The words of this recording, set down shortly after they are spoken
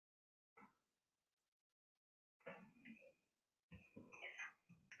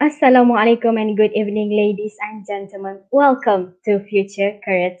Assalamualaikum and good evening, ladies and gentlemen. Welcome to Future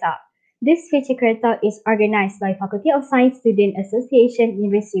Career Talk. This Future Career Talk is organized by Faculty of Science Student Association,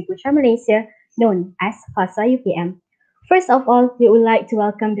 Universiti PUTRA Malaysia, known as FaSSA UPM. First of all, we would like to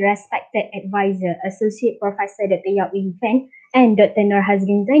welcome the respected advisor, Associate Professor Dr. Yap Wing Fen and Dr. Nur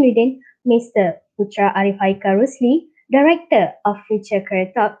Hazrin Zainuddin, Mr. Putra Arifaika Rusli, Director of Future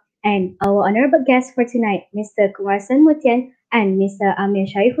Career Talk, and our honorable guest for tonight, Mr. Kumar Mutian and Mr. Amir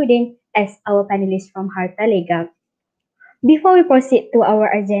Sharifuddin as our panelists from HartaLega. Before we proceed to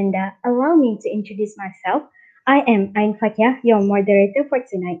our agenda, allow me to introduce myself. I am Ain Fakia, your moderator for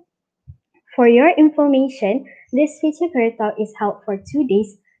tonight. For your information, this Future Career Talk is held for 2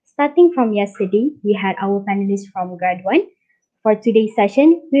 days. Starting from yesterday, we had our panelists from GRADUAN. For today's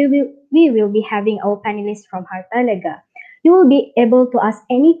session, we will be having our panelists from HartaLega. You will be able to ask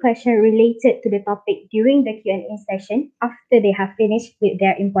any question related to the topic during the Q&A session after they have finished with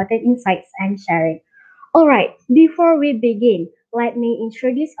their important insights and sharing. Alright, before we begin, let me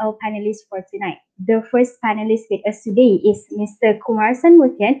introduce our panelists for tonight. The first panelist with us today is Mr. Kumar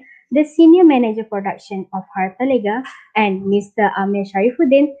Mutian, the Senior Manager Production of HartaLega, and Mr. Amir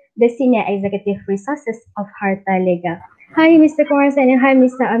Sharifuddin, the Senior Executive Resources of HartaLega. Hi, Mr. Kumar and hi,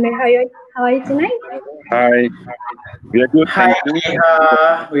 Mr. Amir. How are you tonight? Hi, we are good. Hi, thank you.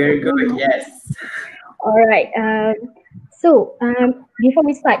 we are good. Yes. All right. Before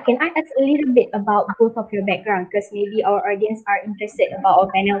we start, can I ask a little bit about both of your background? Because maybe our audience are interested about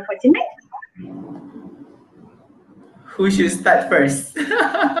our panel for tonight. Who should start first?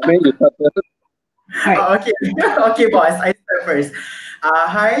 Maybe, Right. Okay, okay, boss. I start first.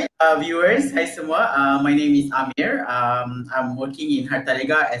 Hi, viewers. Hi, semua. My name is Amir. I'm working in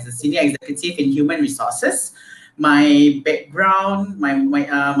HartaLega as a senior executive in human resources. My background, my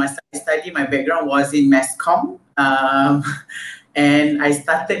study, my background was in mass comm, and I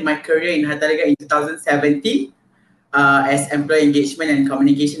started my career in HartaLega in 2017 as employee engagement and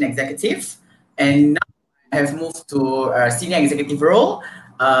communication executive, and now I have moved to a senior executive role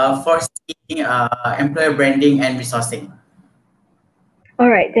for employer branding and resourcing. All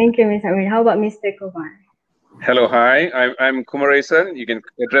right. Thank you, Mr. Amir. How about Mr. Kumar? Hello, hi. I'm Kumar. You can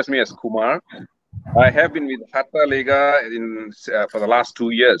address me as Kumar. I have been with HartaLega for the last 2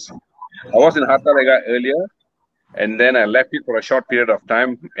 years. I was in HartaLega earlier, and then I left it for a short period of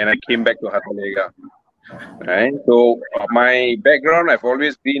time, and I came back to HartaLega. Right. So my background, I've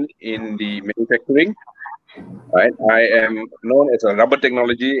always been in the manufacturing. Right. I am known as a rubber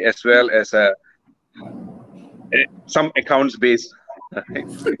technology as well as some accounts based.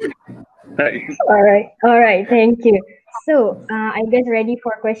 Right. All right. Thank you. So, are you guys ready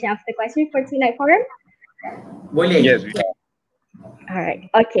for question after question for tonight forum? Boleh. Yes, we are. All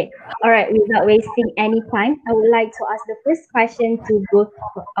right. Okay. All right. Without wasting any time, I would like to ask the first question to both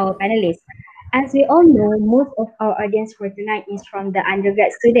of our panelists. As we all know, most of our audience for tonight is from the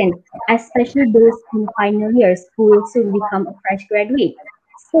undergrad students, especially those in final years who will soon become a fresh graduate.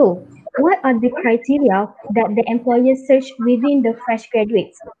 So, what are the criteria that the employers search within the fresh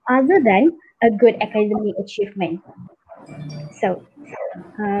graduates other than a good academic achievement? So,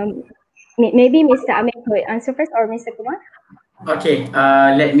 maybe Mr. Amir could answer first, or Mr. Kumar? Okay,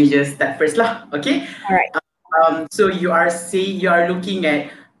 let me just start first lah. Okay. All right. So you are looking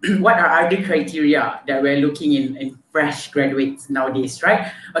at what are other criteria that we're looking in fresh graduates nowadays,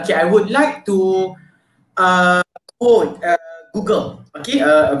 right? Okay, I would like to quote Google. Okay,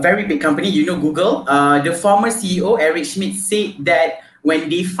 a very big company, you know Google. The former CEO Eric Schmidt said that when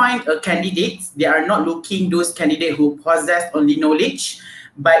they find a candidate, they are not looking those candidates who possess only knowledge,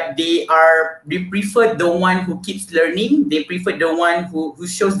 but they prefer the one who keeps learning. They prefer the one who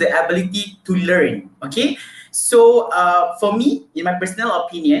shows the ability to learn. Okay, so for me, in my personal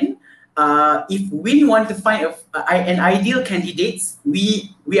opinion, if we want to find an ideal candidate,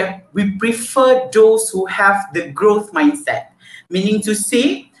 we prefer those who have the growth mindset. Meaning to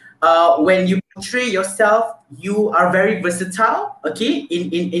say, when you portray yourself, you are very versatile. Okay,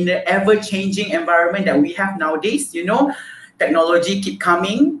 in the ever-changing environment that we have nowadays, you know, technology keep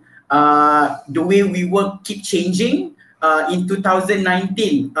coming, the way we work keep changing. In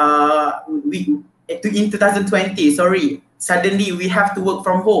 2019, in 2020, sorry, suddenly we have to work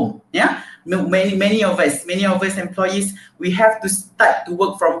from home. Yeah, many of us employees, we have to start to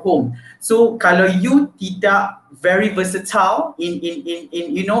work from home. So kalau you tidak very versatile in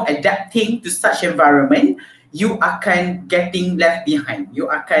you know, adapting to such environment, you akan getting left behind. You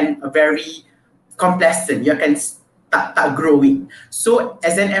akan very complacent. You akan tak growing. So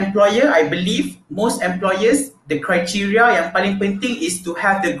as an employer, I believe most employers, the criteria yang paling penting is to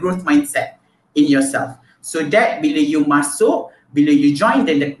have the growth mindset in yourself. So that bila you masuk, bila you join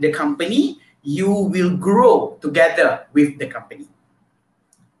the company, you will grow together with the company.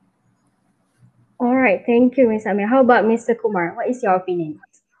 All right, thank you, Ms. Amir. How about Mr. Kumar? What is your opinion?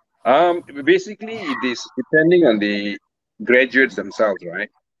 Basically, it is depending on the graduates themselves, right?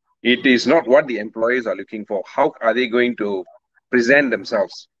 It is not what the employers are looking for. How are they going to present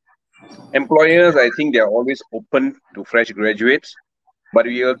themselves? Employers, I think they are always open to fresh graduates, but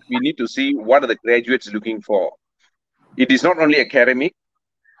we need to see what are the graduates looking for. It is not only academic.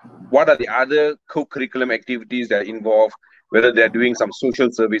 What are the other co-curriculum activities that are involved, whether they're doing some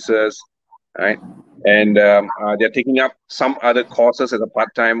social services, right? And they're taking up some other courses as a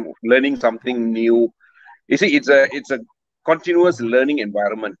part-time, learning something new. You see, it's a continuous learning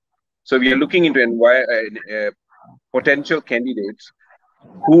environment. So we are looking into potential candidates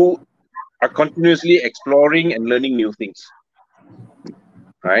who are continuously exploring and learning new things,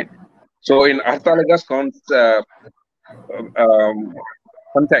 right? So in HartaLega's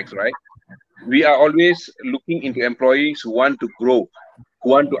context, right, we are always looking into employees who want to grow, who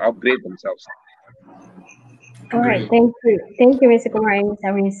want to upgrade themselves. All right, thank you. Thank you, Mr. Kumar and Ms.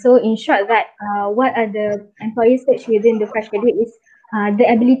 Amrin. So in short, that what are the employees search within the fresh graduate is the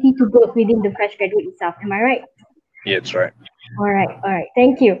ability to grow within the fresh graduate itself. Am I right? Yeah, that's right. All right.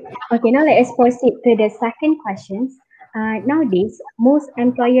 Thank you. Okay, now let's proceed to the second questions. Nowadays, most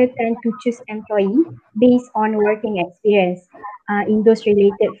employers tend to choose employee based on working experience in those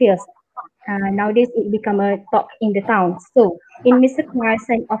related fields. Nowadays, it become a talk in the town. So, in Mr. Kumar's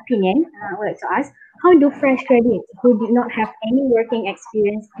opinion, I would like to ask, how do fresh graduates who do not have any working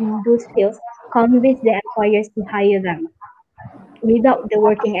experience in those fields convince the employers to hire them without the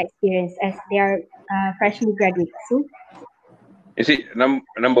working experience as they are freshly graduates? So, you see,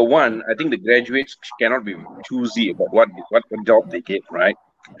 number one, I think the graduates cannot be choosy about what job they get, right?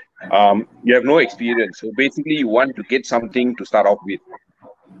 You have no experience, so basically you want to get something to start off with.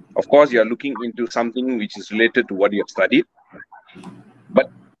 Of course, you are looking into something which is related to what you have studied, but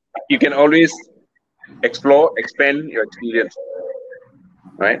you can always explore, expand your experience,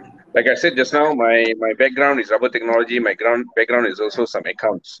 right? Like I said just now, my background is rubber technology. My background is also some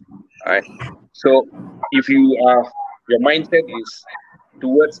accounts, right? So if your mindset is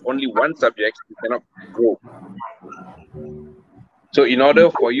towards only one subject, you cannot grow. So in order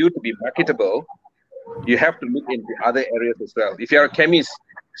for you to be marketable, you have to look into other areas as well. If you're a chemist,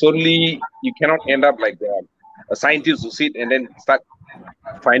 solely you cannot end up like a scientist who sit and then start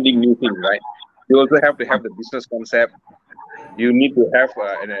finding new things, right? You also have to have the business concept. You need to have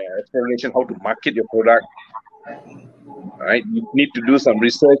an explanation how to market your product, right? You need to do some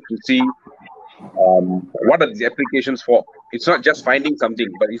research to see what are the applications for. It's not just finding something,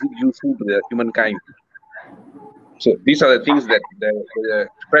 but is it useful to the humankind? So these are the things that the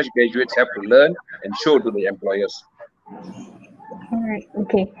fresh graduates have to learn and show to the employers. all right,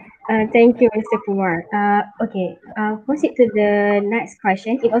 okay. Thank you, Mr. Kumar. Okay, proceed to the next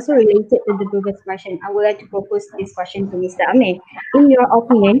question. It also related to the previous question. I would like to propose this question to Mr. Amir. In your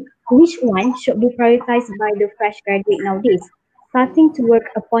opinion, which one should be prioritized by the fresh graduate nowadays? Starting to work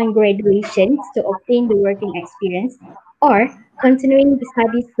upon graduation to obtain the working experience, or continuing the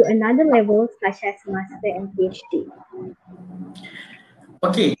studies to another level such as master and PhD?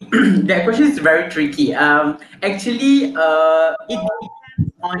 Okay, that question is very tricky. Actually, it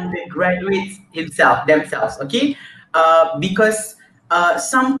depends on the graduates themselves. Okay, because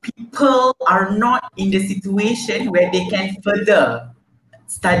some people are not in the situation where they can further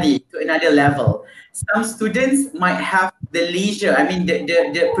study to another level. Some students might have the leisure,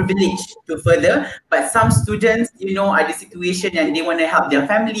 the privilege to further, but some students, are the situation and they want to help their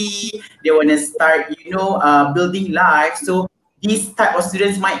family, they want to start, building life. So these type of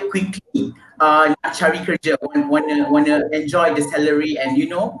students might quickly nak cari kerja, wanna enjoy the salary and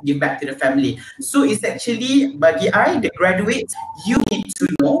give back to the family. So it's actually bagi I, the graduates, you need to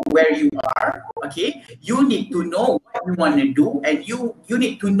know where you are. Okay, you need to know what you want to do, and you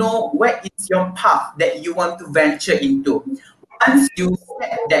need to know what is your path that you want to venture into. Once you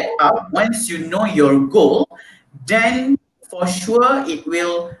set that up, once you know your goal, then for sure it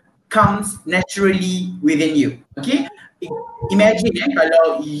will comes naturally within you. Okay, imagine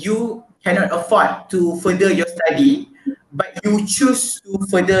kalau you cannot afford to further your study, but you choose to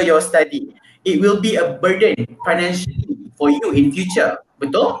further your study, it will be a burden financially for you in future.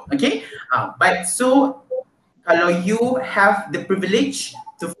 Betul? Okay. But so kalau you have the privilege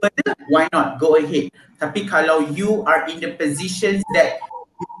to further, why not go ahead? Tapi kalau you are in the positions that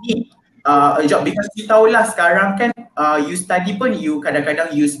you need a job, because you tahulah sekarang kan you study pun you kadang-kadang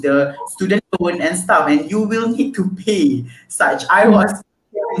use the student loan and stuff, and you will need to pay such. I was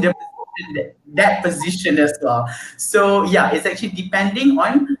in the that position as well. So yeah, it's actually depending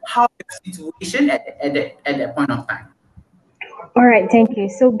on how your situation at that point of time. All right, thank you.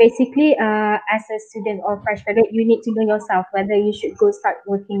 So basically, as a student or fresh graduate, you need to know yourself whether you should go start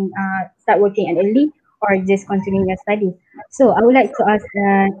working at early or just continuing your studies. So I would like to ask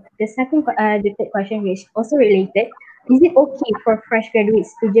the third question, which also related. Is it okay for fresh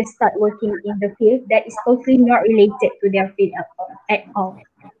graduates to just start working in the field that is totally not related to their field at all?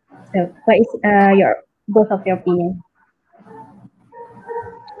 So, what is your both of your opinion?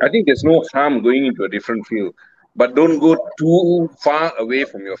 I think there's no harm going into a different field, but don't go too far away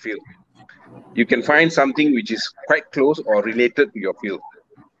from your field. You can find something which is quite close or related to your field,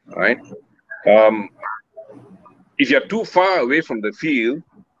 right? If you're too far away from the field,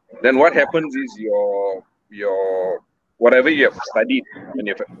 then what happens is your whatever you have studied and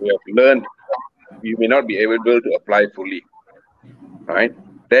you have learned, you may not be able to apply fully, right?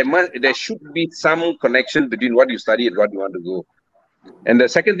 There should be some connection between what you study and what you want to go. And the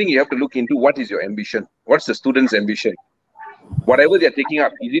second thing you have to look into, what is your ambition? What's the student's ambition? Whatever they're taking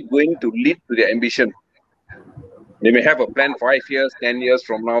up, is it going to lead to their ambition? They may have a plan 5 years, 10 years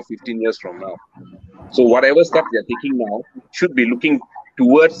from now, 15 years from now. So whatever steps they're taking now should be looking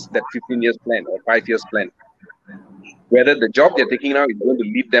towards that 15 years plan or 5 years plan. Whether the job they're taking now is going to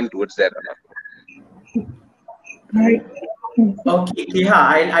lead them towards that or not. Okay,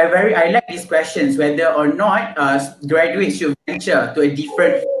 I like these questions, whether or not graduates should venture to a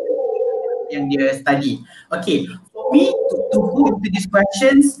different yang dia study. Okay, for me to go into these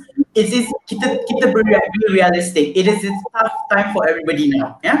questions, kita be realistic. It is a tough time for everybody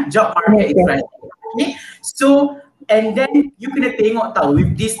now. Yeah, job market is rising. Okay, so and then you kena tengok tahu,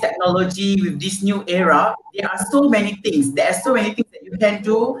 with this technology, with this new era, there are so many things. There are so many things that you can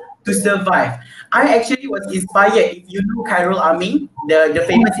do to survive. I actually was inspired. If you know Khairul Amin, the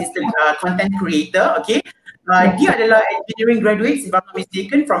famous content creator, okay, dia adalah engineering graduate, if I'm not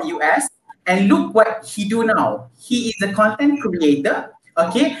mistaken, from US. And look what he do now. He is a content creator,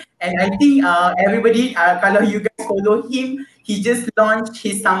 okay. And I think everybody, kalau you guys follow him, he just launched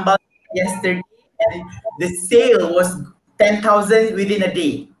his sambal yesterday, and the sale was 10,000 within a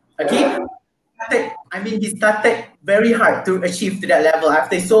day, okay. He started very hard to achieve to that level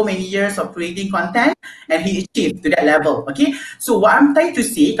after so many years of creating content, and he achieved to that level. Okay, so what I'm trying to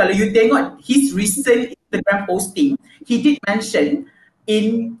say, kalau you tengok his recent Instagram posting, he did mention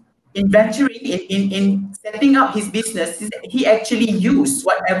in venturing in setting up his business, he actually used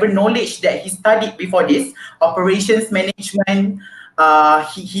whatever knowledge that he studied before this, operations management.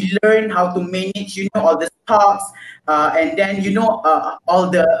 He learned how to manage, all the stocks, and then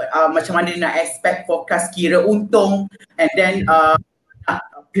all the macam mana dia nak expect forecast kira untung, and then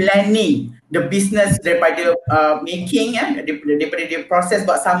planning the business daripada making, daripada dia proses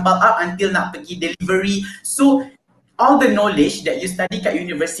buat sambal up until nak pergi delivery. So all the knowledge that you study kat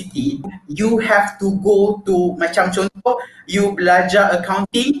university, you have to go to, macam contoh, you belajar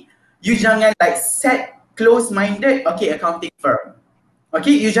accounting, you jangan like set close-minded, okay, accounting firm.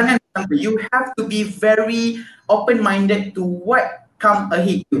 Okay, you have to be very open-minded to what come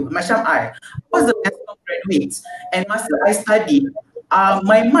ahead you. Macam I was the best of graduates, and masa I studied,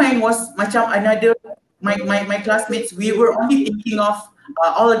 my mind was macam another, my classmates, we were only thinking of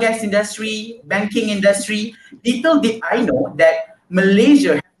oil and gas industry, banking industry. Little did I know that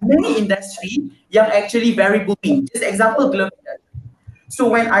Malaysia has many industry yang actually very booming. Just example, glove industry. So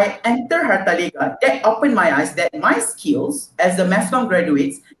when I enter HartaLega, that opened my eyes that my skills as a mass comm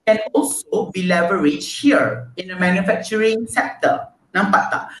graduates can also be leveraged here in the manufacturing sector. Nampak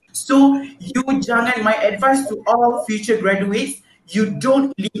tak? So my advice to all future graduates, you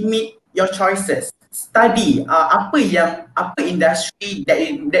don't limit your choices. Study apa industry that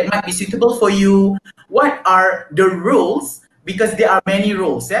might be suitable for you. What are the roles? Because there are many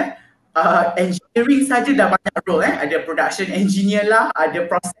roles. Engineering saja dah banyak role. Ada production engineer lah, ada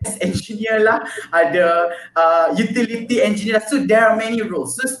process engineer lah, ada utility engineer lah. So there are many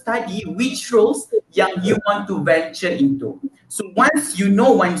roles. So study which roles yang you want to venture into. So once you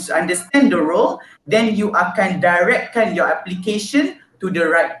understand the role, then you akan directkan your application to the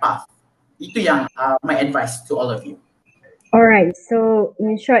right path. Itu yang my advice to all of you. Alright, so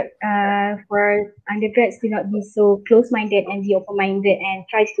in short, for undergrads, do not be so close-minded and be open-minded, and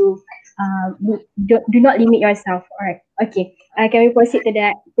try to do not limit yourself. Alright, okay. Can we proceed to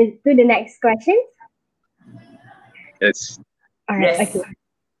the next question? Yes. Alright, yes. Okay.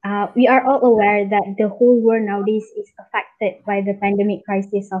 We are all aware that the whole world nowadays is affected by the pandemic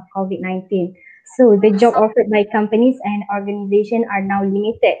crisis of COVID-19. So the job offered by companies and organizations are now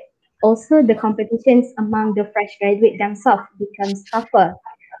limited. Also, the competitions among the fresh graduates themselves becomes tougher.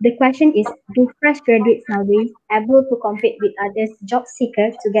 The question is, do fresh graduates nowadays able to compete with others job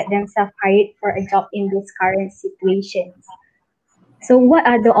seekers to get themselves hired for a job in this current situation? So what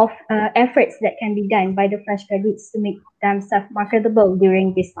are the efforts that can be done by the fresh graduates to make themselves marketable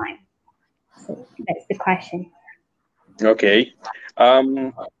during this time? So that's the question. Okay.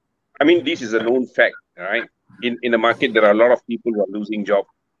 I mean, this is a known fact, right? In the market, there are a lot of people who are losing jobs.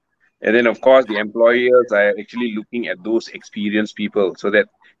 And then, of course, the employers are actually looking at those experienced people so that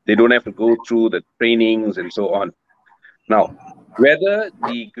they don't have to go through the trainings and so on. Now, whether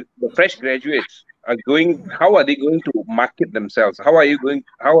the fresh graduates are going, how are they going to market themselves? How are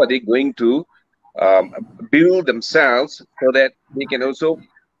they going to build themselves so that they can also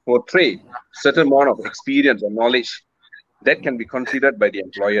portray certain amount of experience or knowledge that can be considered by the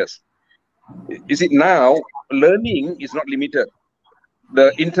employers? You see, now learning is not limited.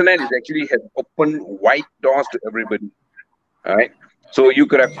 The internet is actually has opened wide doors to everybody. All right. So you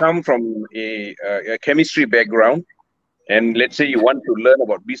could have come from a chemistry background, and let's say you want to learn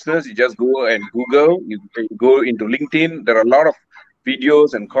about business, you just go and Google, you go into LinkedIn. There are a lot of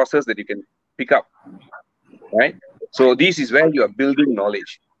videos and courses that you can pick up. Right. So this is where you are building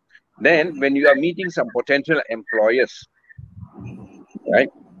knowledge. Then when you are meeting some potential employers, right,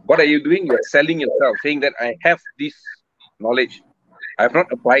 what are you doing? You are selling yourself, saying that I have this knowledge. I have not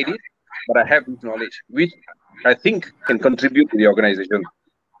applied it, but I have this knowledge, which I think can contribute to the organization.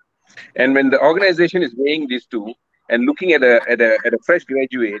 And when the organization is weighing these two and looking at a fresh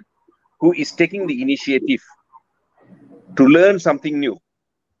graduate who is taking the initiative to learn something new,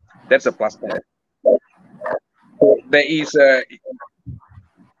 that's a plus point. So there is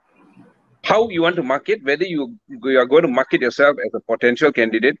how you want to market, whether you are going to market yourself as a potential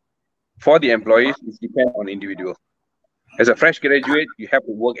candidate for the employees, is depend on individual. As a fresh graduate, you have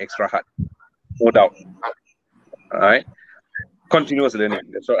to work extra hard, no doubt. All right, continuous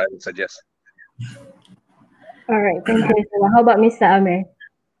learning. That's what I would suggest. All right, thank you. How about Mr. Amir?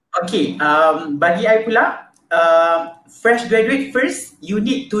 Okay, bagi I pula, fresh graduate first, you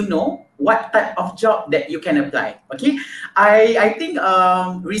need to know what type of job that you can apply. Okay, I think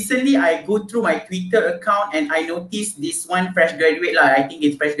recently I go through my Twitter account and I noticed this one fresh graduate lah. I think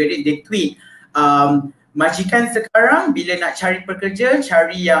it's fresh graduate. They tweet, majikan sekarang bila nak cari pekerja,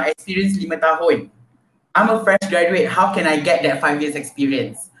 cari yang experience 5 tahun. I'm a fresh graduate. How can I get that 5 years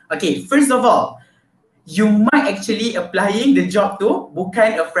experience? Okay, first of all, you might actually applying the job tu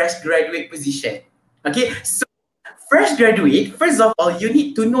bukan a fresh graduate position. Okay, so fresh graduate, first of all, you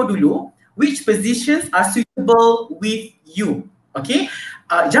need to know dulu which positions are suitable with you. Okay,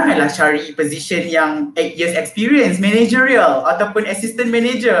 janganlah cari position yang 8 years experience, managerial ataupun assistant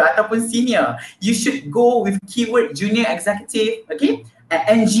manager ataupun senior. You should go with keyword junior executive, okay,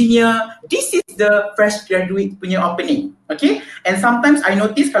 engineer. This is the fresh graduate punya opening, okay. And sometimes I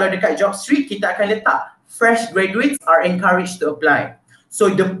notice kalau dekat job street kita akan letak fresh graduates are encouraged to apply.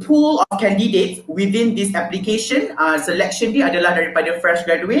 So the pool of candidates within this application selection dia adalah daripada fresh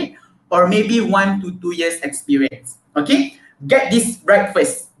graduate or maybe 1 to 2 years experience. Okay, get this right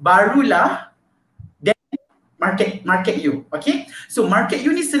first. Barulah then market you. Okay, so market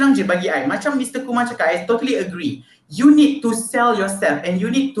you ni senang je bagi I. Macam Mr. Kumar cakap, I totally agree. You need to sell yourself and you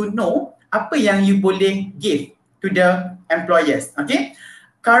need to know apa yang you boleh give to the employers. Okay,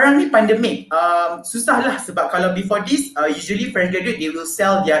 sekarang ni pandemik, susah lah sebab kalau before this, usually fresh graduate, they will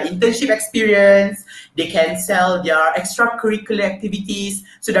sell their internship experience, they can sell their extracurricular activities.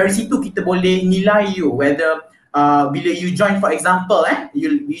 So dari situ kita boleh nilai you whether bila you join, for example,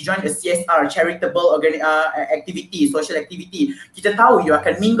 you join a CSR, charitable activity, social activity, kita tahu you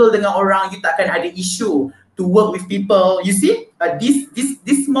akan mingle dengan orang, you tak akan ada issue to work with people. You see, this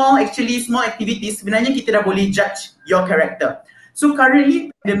small activities sebenarnya kita dah boleh judge your character. So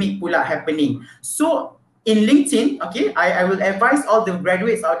currently pandemic pula happening. So in LinkedIn, okay, I will advise all the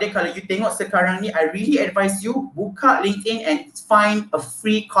graduates out there, kalau you tengok sekarang ni, I really advise you buka LinkedIn and find a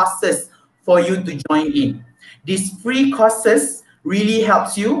free courses for you to join in. These free courses really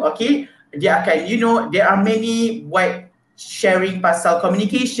helps you, okay. Dia akan, you know, there are many wide sharing pasal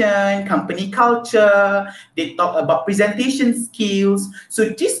communication, company culture, they talk about presentation skills.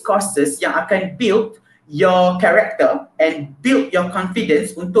 So these courses yang akan build your character and build your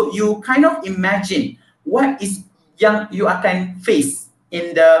confidence untuk you kind of imagine what is yang you akan face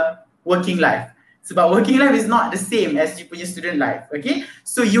in the working life. Sebab working life is not the same as you punya student life, okay?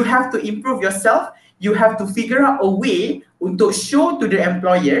 So you have to improve yourself, you have to figure out a way untuk show to the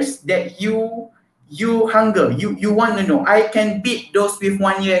employers that you hunger, you want to know, I can beat those with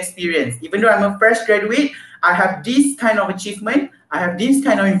 1 year experience. Even though I'm a fresh graduate, I have this kind of achievement, I have this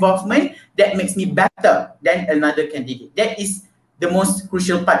kind of involvement that makes me better than another candidate. That is the most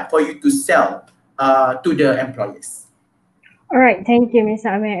crucial part for you to sell to the employers. All right, thank you, Mr.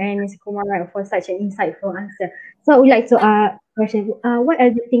 Amir and Mr. Kumar, for such an insightful answer. So I would like to question, what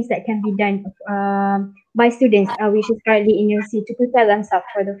are the things that can be done by students which is currently in university to prepare themselves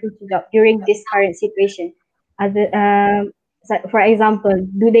for the future job during this current situation? So for example,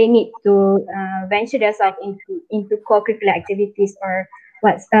 do they need to venture themselves into co-curricular activities or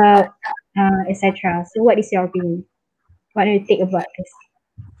what's etc. So what is your opinion? What do you think about this?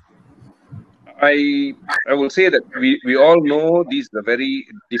 I will say that we all know this is a very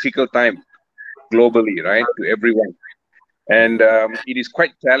difficult time globally, right, to everyone. And it is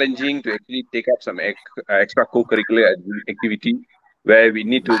quite challenging to actually take up some extra co-curricular activity where we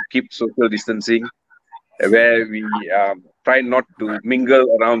need to keep social distancing, where we try not to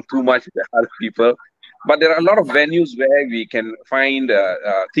mingle around too much with other people. But there are a lot of venues where we can find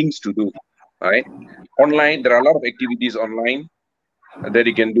things to do, right? Online, there are a lot of activities online that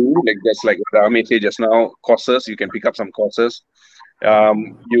you can do, like just like Rami said just now, courses, you can pick up some courses.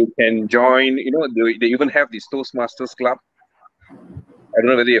 You can join, they even have this Toastmasters Club. I don't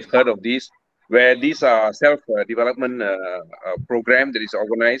know whether you've heard of these, where these are self-development program that is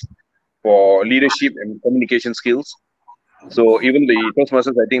organized for leadership and communication skills. So even the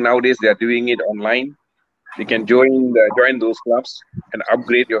Toastmasters, I think nowadays they are doing it online. You can join those clubs and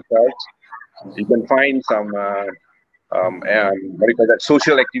upgrade yourselves. You can find some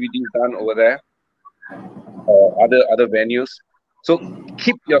social activities done over there, or other venues. So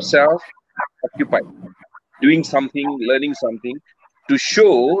keep yourself occupied, doing something, learning something, to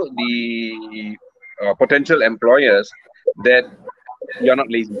show the potential employers that you're not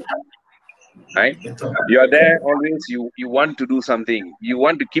lazy, right? You're there always. You want to do something. You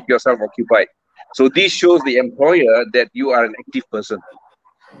want to keep yourself occupied. So this shows the employer that you are an active person.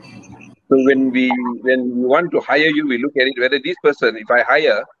 So when we want to hire you, we look at it whether this person, if I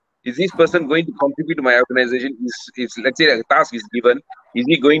hire, is this person going to contribute to my organization? Is let's say a task is given, is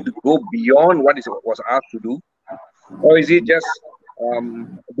he going to go beyond what was asked to do, or is he just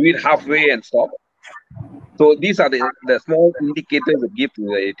do it halfway and stop? So these are the small indicators that give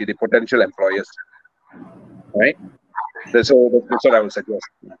to the potential employers, right? That's what I would suggest.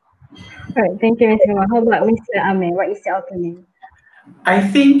 All right, thank you, Mr. Kumar. How about Mr. Amir? What is your opinion? I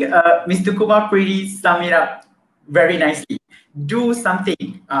think Mr. Kumar pretty sum it up very nicely. Do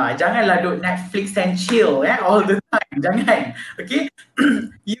something. Janganlah duduk Netflix and chill all the time. Jangan. Okay?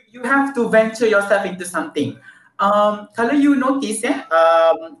 you have to venture yourself into something. Kalau you notice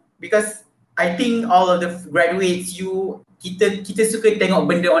because I think all of the graduates, kita suka tengok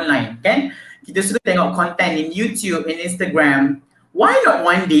benda online, kan? Kita suka tengok content in YouTube and Instagram. Why not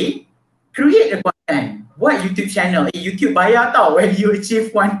one day create a content? Buat YouTube channel. YouTube bayar tau when you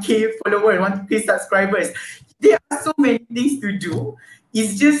achieve 1K followers, 1K subscribers. There are so many things to do.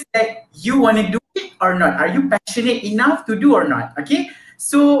 It's just that you want to do it or not. Are you passionate enough to do or not? Okay?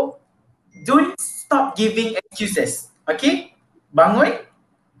 So don't stop giving excuses. Okay? Bangun,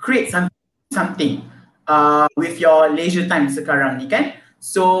 create something with your leisure time sekarang ni, kan?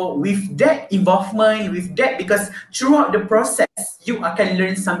 So with that involvement, with that, because throughout the process, you akan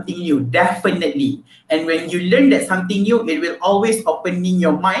learn something new, definitely. And when you learn that something new, it will always open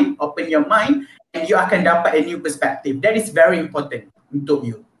your mind, and you akan dapat a new perspective. That is very important untuk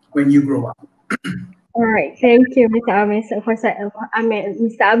you when you grow up. All right, thank you, Mr. Amir, Mr.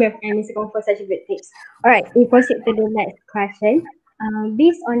 Amir and Mr. Kumar for such good tips. All right, we proceed to the next question.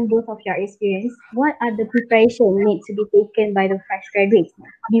 Based on both of your experience, what are the preparations need to be taken by the fresh graduates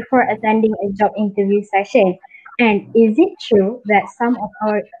before attending a job interview session? And is it true that some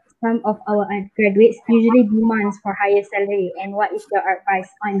of our graduates usually demands for higher salary? And what is your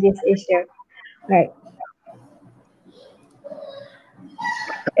advice on this issue? Right.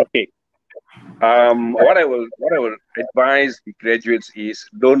 Okay. What I will advise the graduates is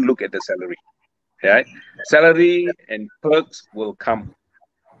don't look at the salary. Right? Salary and perks will come.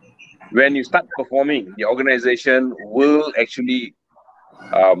 When you start performing, the organization will actually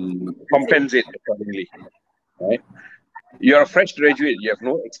compensate accordingly. Right? You're a fresh graduate, you have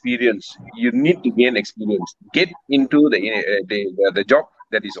no experience. You need to gain experience. Get into the job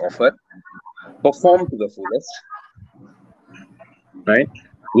that is offered, perform to the fullest, right?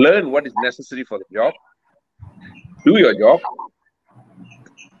 Learn what is necessary for the job, do your job,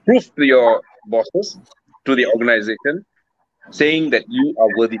 prove to your bosses, to the organization, saying that you are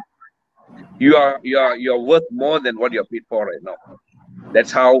worthy. You are worth more than what you're paid for right now.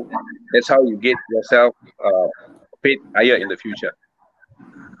 That's how you get yourself paid higher in the future,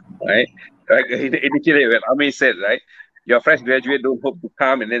 right? Like initially, when Ami said, right, you're a fresh graduate, don't hope to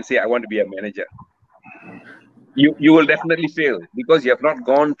come and then say I want to be a manager. you will definitely fail because you have not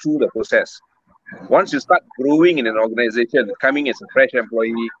gone through the process. Once you start growing in an organization, coming as a fresh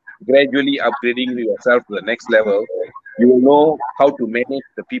employee, gradually upgrading yourself to the next level, you will know how to manage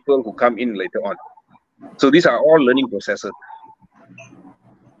the people who come in later on. So these are all learning processes.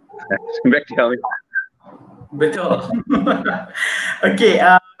 Back to you. Betul. Okay,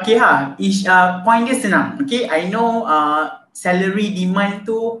 point dia senang. Okay, I know salary demand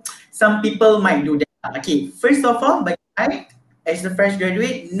tu, some people might do that. Okay, first of all, bagi I, as a fresh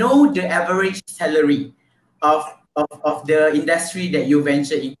graduate, know the average salary of the industry that you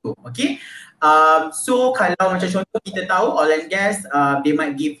venture into. Okay, so kalau macam contoh kita tahu oil and gas, they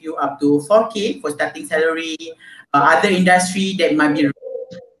might give you up to 4K for starting salary. Other industry that might be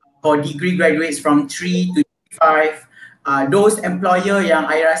for degree graduates from 3 to 5. Those employer yang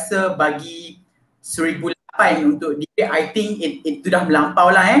I rasa bagi 1,800 untuk degree, I think it dah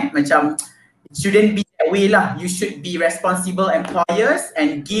melampau lah macam it shouldn't be that way lah. You should be responsible employers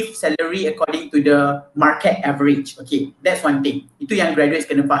and give salary according to the market average. Okay, that's one thing. Itu yang graduates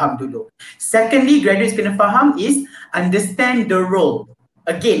kena faham dulu. Secondly, graduates kena faham is understand the role.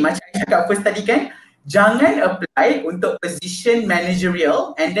 Again, macam I cakap first tadi kan, jangan apply untuk position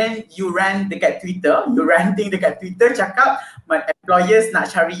managerial and then you run dekat Twitter, you ranting dekat Twitter cakap employers nak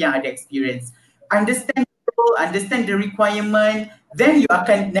cari yang ada experience. Understand the role, understand the requirement, then you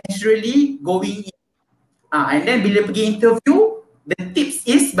akan naturally going in. And then bila pergi interview, the tips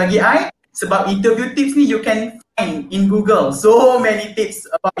is bagi I, sebab interview tips ni you can find in Google, so many tips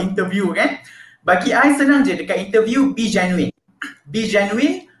about interview kan. Bagi I senang je dekat interview, be genuine. Be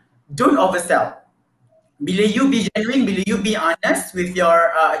genuine, don't oversell. Bila you be genuine, bila you be honest with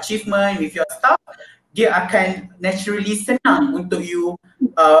your achievement, with your stuff, dia akan naturally senang untuk you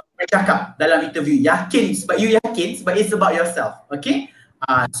bercakap dalam interview. Yakin, sebab you yakin, sebab it's about yourself. Okay?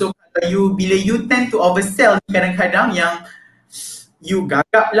 So bila you tend to oversell, kadang-kadang yang you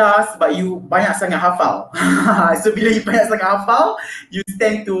gagap lah sebab you banyak sangat hafal. So bila you banyak sangat hafal, you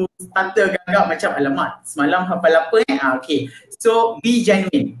tend to starter gagap macam alamak, semalam hafal apa okay. So be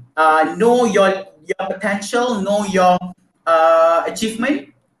genuine. Know your potential, know your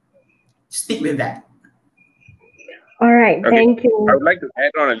achievement, stick with that. All right, okay. Thank you. I would like to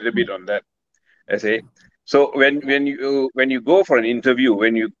add on a little bit on that. So when you go for an interview,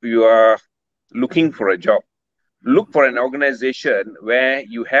 when you are looking for a job, look for an organization where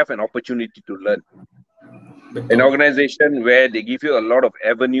you have an opportunity to learn. An organization where they give you a lot of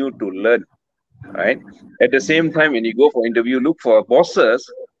avenue to learn. Right? At the same time, when you go for interview, look for bosses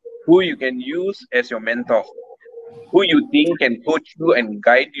who you can use as your mentor, who you think can coach you and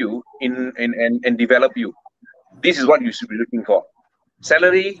guide you and develop you. This is what you should be looking for.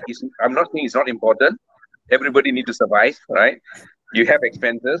 Salary is, I'm not saying it's not important. Everybody needs to survive, right? You have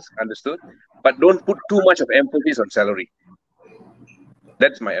expenses, understood, but don't put too much of emphasis on salary.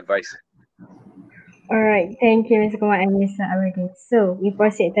 That's my advice. All right, thank you, Mr. Kumar and Mr. Aradin. So we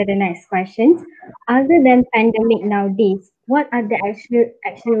proceed to the next questions. Other than pandemic nowadays, what are the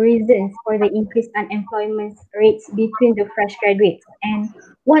actual reasons for the increased unemployment rates between the fresh graduates, and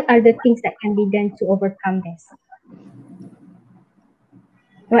what are the things that can be done to overcome this?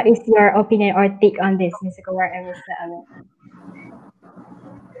 What is your opinion or take on this, Mr. Kumar and Mr. Aradin?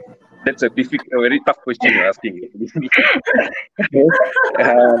 That's a very tough question you're asking.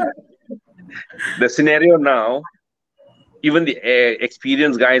 The scenario now, even the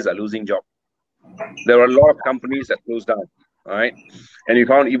experienced guys are losing jobs. There are a lot of companies that close down, right? And you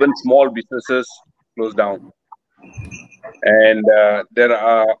found even small businesses close down. And there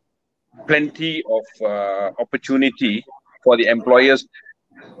are plenty of opportunity for the employers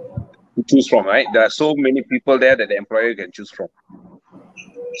to choose from, right? There are so many people there that the employer can choose from.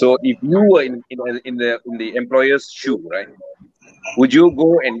 So if you were in the employer's shoe, right, would you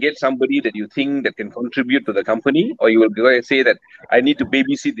go and get somebody that you think that can contribute to the company, or you will go and say that I need to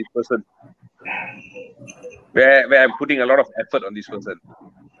babysit this person, where I'm putting a lot of effort on this person,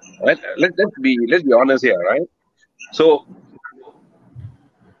 right? Let's be honest here, right? So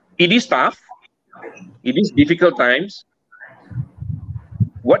it is tough, it is difficult times.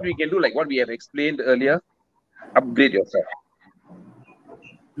 What we can do, like what we have explained earlier, upgrade yourself,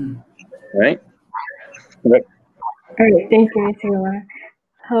 right? All right, thank you, Mr. Kumar.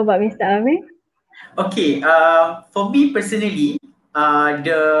 How about Mr. Amir? Okay, for me personally,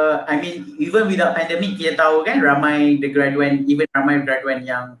 even without pandemic, kita tahu kan ramai graduan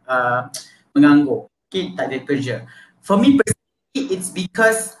yang menganggur, okay, tak ada kerja. For me personally, it's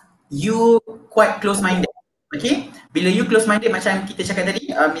because you quite close-minded. Okay, bila you close-minded macam kita cakap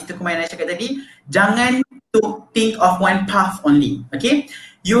tadi, Mr. Kumar yang cakap tadi, jangan to think of one path only. Okay,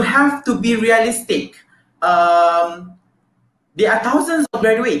 you have to be realistic. there are thousands of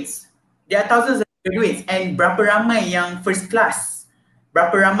graduates. And berapa ramai yang first class?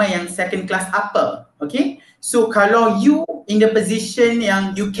 Berapa ramai yang second class upper? Okay? So kalau you in the position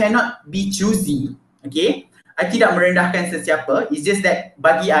yang you cannot be choosy, okay? I tidak merendahkan sesiapa. It's just that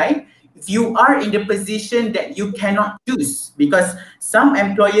bagi I, if you are in the position that you cannot choose, because some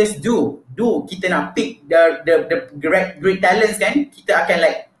employers do kita nak pick the great talents kan, kita akan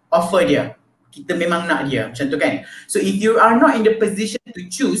like offer dia. Kita memang nak dia, macam tu kan. So if you are not in the position to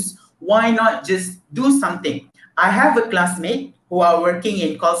choose, why not just do something? I have a classmate who are working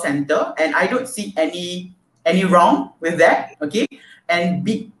in call center and I don't see any wrong with that, okay? And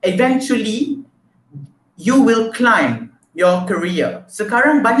eventually you will climb your career.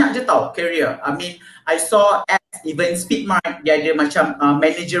 Sekarang banyak je tau career. I mean, I saw ads, even Speedmart, dia ada macam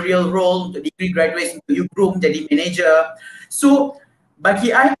managerial role untuk degree graduates, untuk you groom jadi manager. So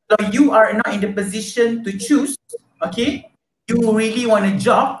bagi I, kalau you are not in the position to choose, okay, you really want a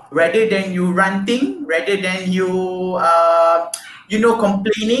job rather than you ranting, rather than you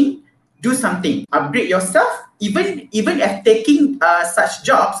complaining, do something, upgrade yourself. Even if taking such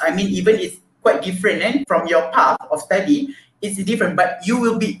jobs, I mean, even it's quite different from your path of study, it's different, but you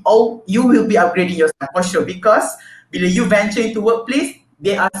will be upgrading yourself for sure, because bila you venture into workplace,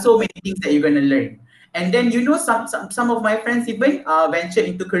 there are so many things that you're going to learn. And then some of my friends even venture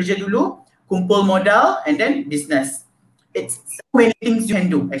into kerja dulu, kumpul modal, and then business. It's so many things you can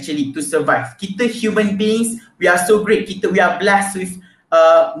do actually to survive. Kita human beings, we are so great. We are blessed with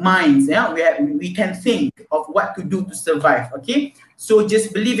minds. Yeah, we can think of what to do to survive. Okay, so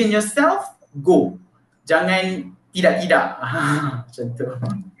just believe in yourself. Go. Jangan tidak. Macam tu.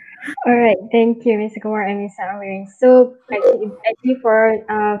 Alright, thank you, Mr. Kumar and Mr. Amir. So actually for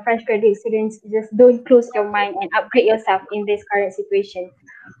fresh graduate students, just don't close your mind and upgrade yourself in this current situation.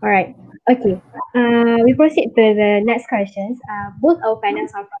 Alright, okay. We proceed to the next questions. Both our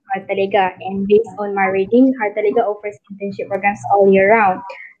panels are from HartaLega, and based on my reading, HartaLega offers internship programs all year round.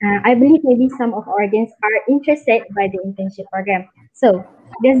 I believe maybe some of our audience are interested by the internship program. So,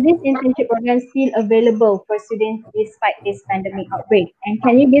 does this internship program still available for students despite this pandemic outbreak? And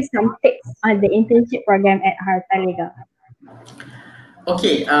can you give some tips on the internship program at HartaLega?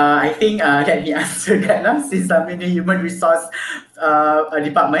 Okay, I think let me answer that lah, since I'm in the human resource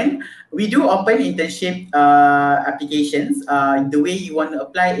department. We do open internship applications. The way you want to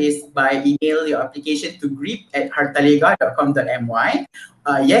apply is by email your application to greep@hartalega.com.my.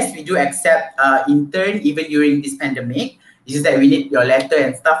 Yes, we do accept intern even during this pandemic. It's just that we need your letter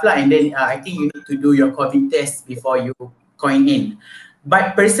and stuff lah, and then I think you need to do your COVID test before you coin in.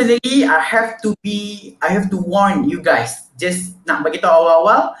 But personally, I have to warn you guys, just nak bagi tahu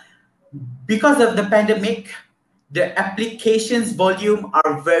awal-awal, because of the pandemic, the applications volume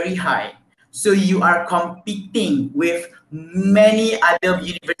are very high. So you are competing with many other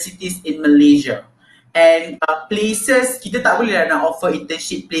universities in Malaysia. And places, kita tak boleh lah nak offer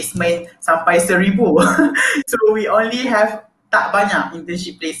internship placement sampai 1,000. So we only have tak banyak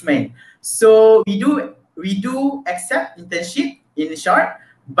internship placement. So we do accept internship in short,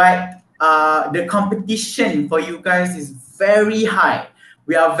 but the competition for you guys is very high.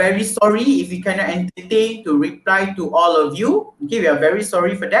 We are very sorry if we cannot entertain to reply to all of you. Okay, we are very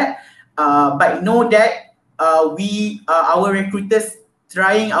sorry for that. But know that our recruiters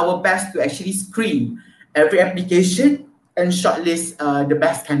trying our best to actually screen every application and shortlist the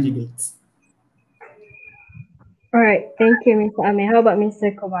best candidates. All right, thank you, Mr. Amir. How about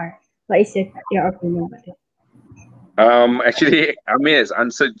Mr. Kumar? What is your opinion about it? Actually, Amir has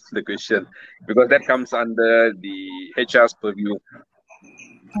answered the question because that comes under the HR's purview,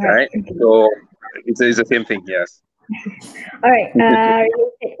 right? Okay. So it's the same thing, yes. All right.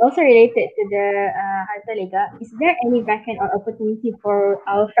 Related to the HartaLega, is there any vacant or opportunity for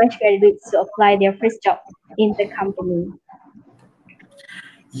our fresh graduates to apply their first job in the company?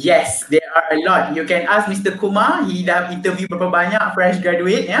 Yes, there are a lot. You can ask Mr. Kumar. He dah interview berapa banyak fresh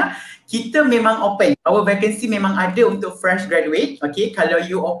graduate ya. Kita memang open. Our vacancy memang ada untuk fresh graduate. Okay, kalau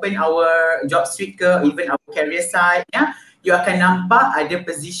you open our job street ke, even our career site ya, you akan nampak ada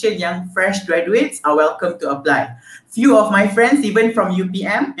position yang fresh graduates are welcome to apply. Few of my friends even from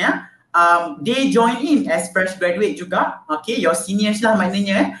UPM they join in as fresh graduate juga. Okay, your seniors lah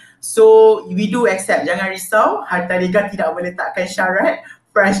maknanya. So we do accept. Jangan risau, HartaLega tidak meletakkan syarat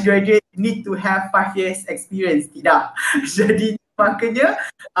fresh graduate need to have 5 years experience. Tidak. Jadi makanya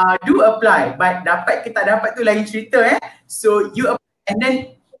do apply, but dapat ke tak dapat tu lain cerita So you apply, and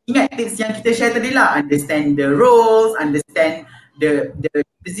then ingat tips yang kita share tadi lah, understand the roles, understand the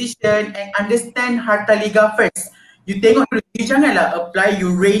position, and understand HartaLega first. You tengok dulu, you janganlah apply, you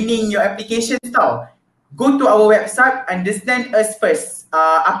raining your application tau. go to our website, understand us first.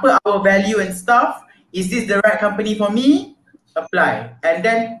 Apa our value and stuff. Is this the right company for me? Apply. And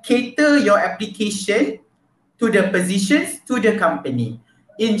then cater your application to the positions, to the company.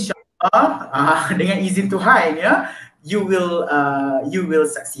 InsyaAllah, dengan izin Tuhan, ya, you will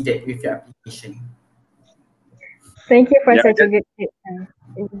succeed with your application. Thank you for such a good tip.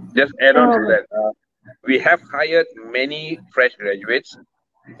 Just add on to that. We have hired many fresh graduates,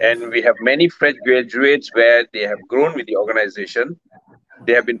 and we have many fresh graduates where they have grown with the organization.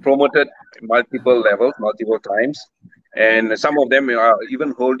 They have been promoted multiple levels, multiple times, and some of them are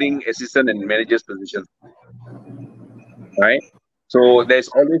even holding assistant and manager's positions. Right? So there's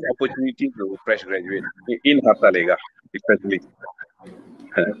always opportunity to fresh graduate in HartaLega, especially.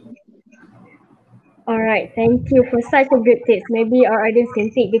 All right, thank you for such a good tips. Maybe our audience can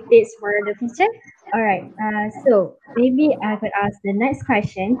take the tips for the future. All right, so maybe I could ask the next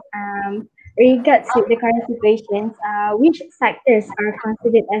question. Regards to the current situations, which sectors are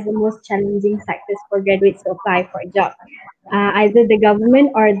considered as the most challenging sectors for graduates to apply for a job? Either the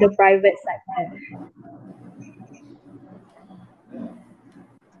government or the private sector?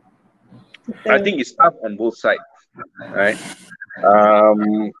 I think it's tough on both sides, right?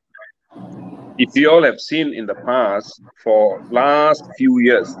 If you all have seen in the past, for last few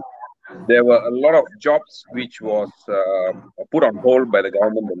years, there were a lot of jobs which was put on hold by the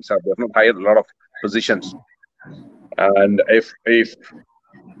government themselves. They have not hired a lot of positions. And if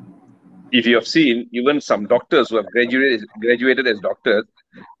you have seen, even some doctors who have graduated as doctors,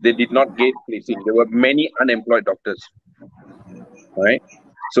 they did not get placing. There were many unemployed doctors, right?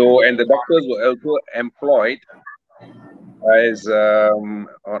 So, and the doctors were also employed as on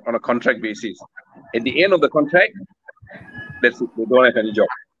a contract basis. At the end of the contract, that's it, they don't have any job.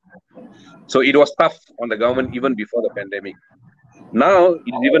 So it was tough on the government even before the pandemic. Now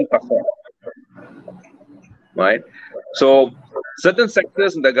it's even tougher, right? So certain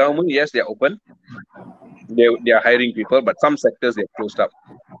sectors in the government, yes, they're open. They are hiring people, but some sectors they're closed up.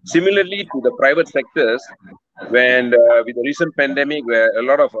 Similarly to the private sectors, when with the recent pandemic, where a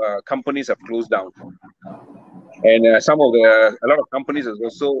lot of companies have closed down, and a lot of companies have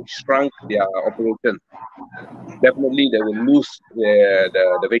also shrunk their operation. Definitely, they will lose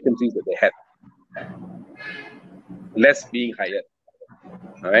the vacancies that they had. Less being hired,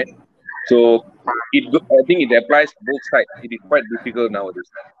 all right? So I think it applies to both sides. It is quite difficult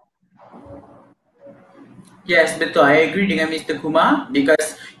nowadays. Yes, betul. I agree dengan Mr. Kumar,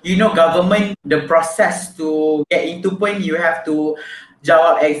 because you know government, the process to get into pun, you have to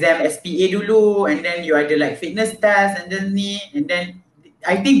jawab exam SPA dulu, and then you ada like fitness test, and then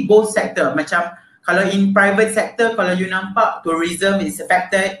I think both sector, macam kalau in private sector, kalau you nampak tourism is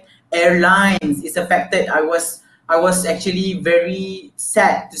affected, airlines is affected. I was actually very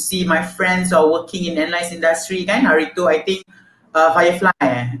sad to see my friends are working in airlines industry kan hari tu. I think Firefly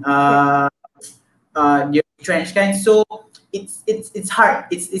dia retrench kan, so it's hard,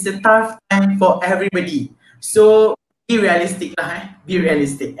 it's a tough time for everybody. So be realistic lah, be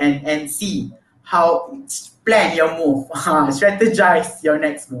realistic and see how, plan your move, strategize your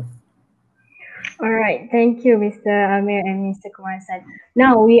next move. All right, thank you, Mr. Amir and Mr. Kumar.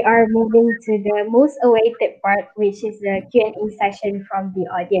 Now we are moving to the most awaited part, which is the Q&A session from the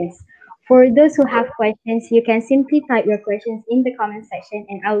audience. For those who have questions, you can simply type your questions in the comment section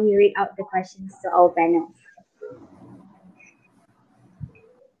and I will read out the questions to our panel.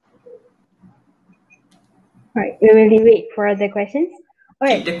 All right, we will wait for the questions. All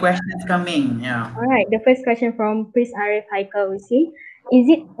right. Keep the questions coming, yeah. All right, the first question from Prince Arif Haikal Usi. Is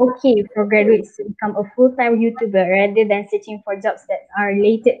it okay for graduates to become a full-time YouTuber rather than searching for jobs that are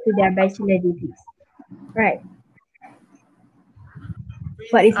related to their bachelor degrees? Right.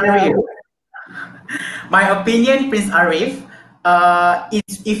 What is your... My opinion, Prince Arif,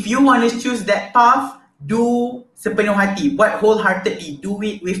 is if you want to choose that path, do sepenuh hati, buat wholeheartedly, do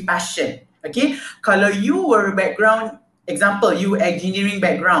it with passion. Okay, kalau you were background, example, you engineering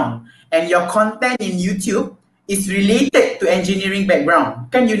background and your content in YouTube is related to engineering background.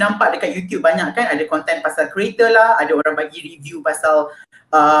 Kan you nampak dekat YouTube banyak kan, ada content pasal creator lah, ada orang bagi review pasal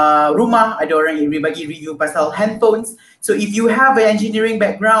rumah, ada orang bagi review pasal handphones. So if you have an engineering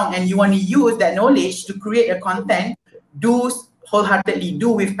background and you want to use that knowledge to create a content, do wholeheartedly,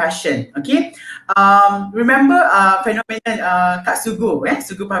 do with passion. Okay, remember phenomenon Kak Sugu,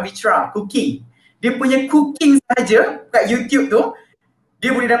 Sugu Pavitra, cooking. Dia punya cooking saja kat YouTube tu,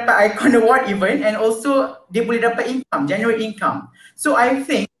 dia boleh dapat Icon Award even, and also dia boleh dapat income, generate income. So I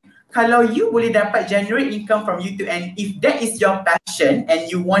think kalau you boleh dapat generate income from YouTube, and if that is your passion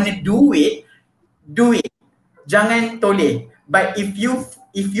and you want to do it, do it. Jangan toleh. But if you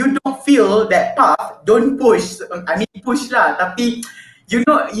if you don't feel that path, don't push. I mean push lah, tapi you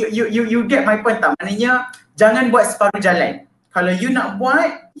know, you get my point tak? Maknanya jangan buat separuh jalan. Kalau you nak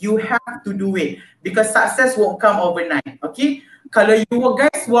buat, you have to do it because success won't come overnight. Okay? Kalau you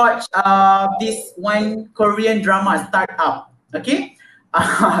guys watch this one Korean drama Startup, okay?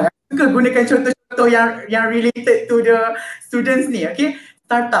 Suka gunakan contoh-contoh yang related to the students ni, okay?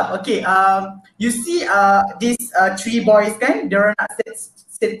 Startup, okay. You see these three boys kan, diorang nak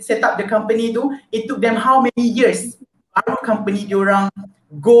set up the company tu, it took them how many years baru company diorang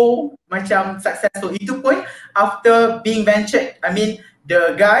go macam successful. Itu pun after being ventured. I mean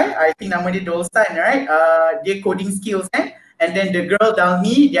the guy, I think nama dia Dolsan, right? Dia coding skills kan. And then the girl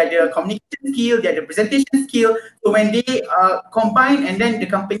Dalmi, dia ada communication skill, dia ada presentation skill. So when they combine and then the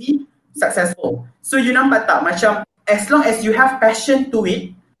company successful. So you nampak tak macam as long as you have passion to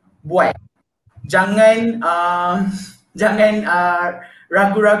it, buat. Jangan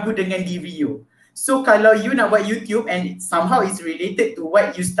ragu-ragu dengan diri you. So kalau you nak buat YouTube and somehow it's related to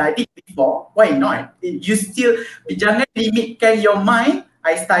what you studied before, why not? You still, jangan limitkan your mind.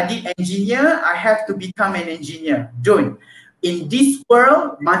 I studied engineer, I have to become an engineer. Don't. In this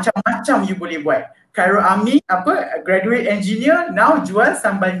world, macam-macam you boleh buat. Khairul Amin, graduate engineer, now jual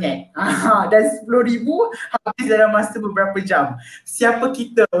sambal net. Dan 10,000 habis dalam masa beberapa jam. Siapa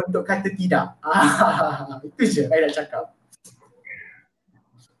kita untuk kata tidak? Itu je saya nak cakap.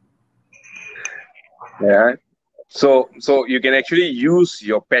 Yeah. So you can actually use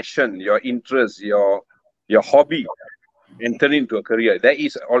your passion, your interest, your hobby and turn it into a career. That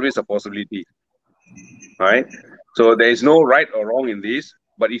is always a possibility. Right? So there is no right or wrong in this,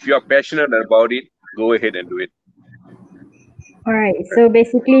 but if you are passionate about it, go ahead and do it. Alright, so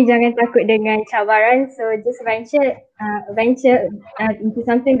basically jangan takut dengan cabaran. So just venture into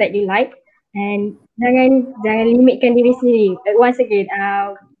something that you like, and jangan limitkan diri sendiri. Once again,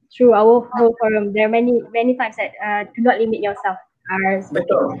 through our whole forum, there are many times that do not limit yourself.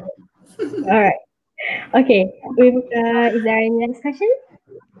 Betul. Alright, okay. Is there any next question?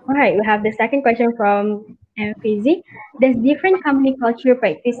 Alright, we have the second question from MFZ. Does different company culture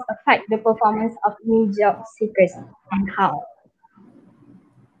practice affect the performance of new job seekers, and how?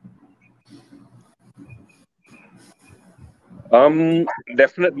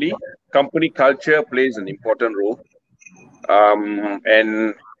 Definitely, company culture plays an important role.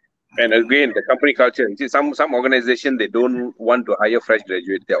 And again, the company culture. You see, some organization, they don't want to hire fresh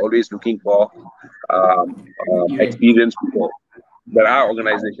graduates. They're always looking for experienced people. There are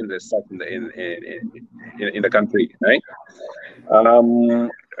organizations as such in the country, right?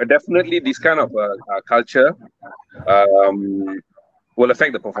 Definitely, this kind of culture will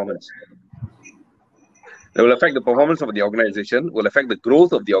affect the performance. It will affect the performance of the organization, will affect the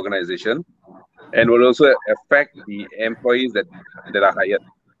growth of the organization, and will also affect the employees that are hired.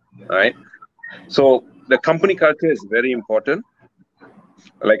 Right? So the company culture is very important.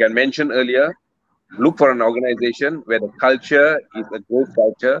 Like I mentioned earlier, look for an organization where the culture is a growth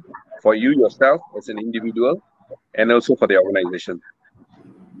culture for you yourself as an individual and also for the organization.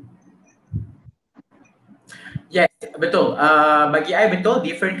 Yes, betul. Bagi I betul,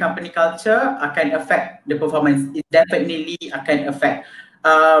 different company culture akan affect the performance. It definitely akan affect.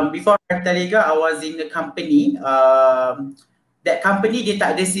 Before HartaLega, I was in a company. That company dia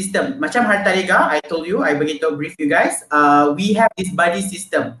tak ada sistem. Macam HartaLega, I told you, I beritahu brief you guys. We have this buddy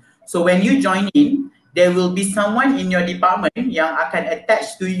system. So when you join in, there will be someone in your department yang akan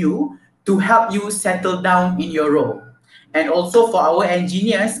attach to you to help you settle down in your role. And also for our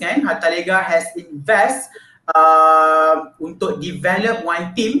engineers, kan, HartaLega has invest untuk develop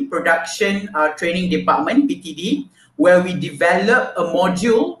one team, production training department, PTD, where we develop a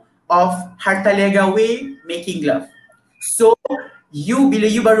module of HartaLega way making glove. So bila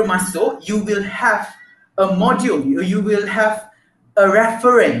you baru masuk, you will have a module, you will have a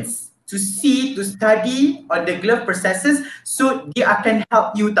reference to see, to study on the glove processes. So dia akan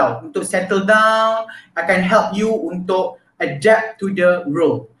help you tau untuk settle down, akan help you untuk adapt to the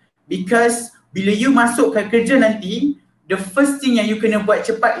role. Because bila you masuk ke kerja nanti, the first thing yang you kena buat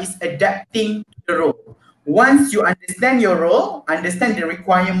cepat is adapting to the role. Once you understand your role, understand the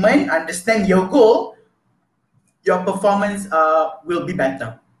requirement, understand your goal, your performance will be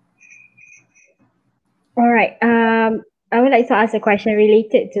better. Alright, I would like to ask a question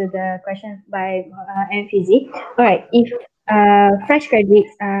related to the question by MFZ. Alright, if fresh graduates,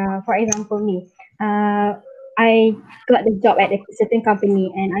 for example me, I got the job at a certain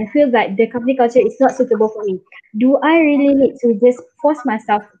company and I feel that the company culture is not suitable for me. Do I really need to just force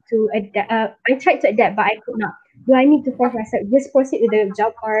myself to adapt? I tried to adapt but I could not. Do I need to force myself, just proceed with the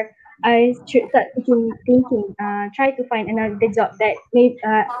job, or I should start thinking, try to find another job that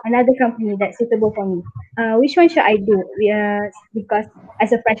another company that's suitable for me. Which one should I do? Because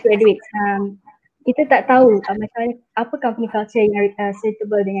as a fresh graduate, kita tak tahu macam mana, apa company culture yang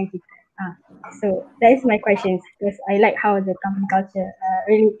suitable dengan kita. So that is my questions, because I like how the company culture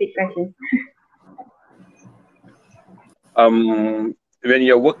really big questions. When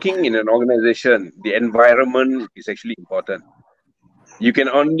you're working in an organization, the environment is actually important. You can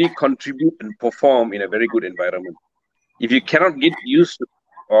only contribute and perform in a very good environment. If you cannot get used to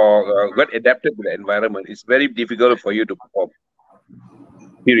or get adapted to the environment, it's very difficult for you to perform.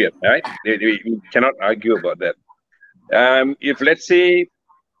 Period. Right? We cannot argue about that. If let's say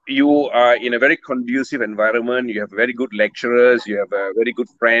you are in a very conducive environment, you have very good lecturers, you have very good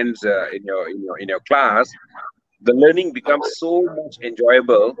friends in your class, the learning becomes so much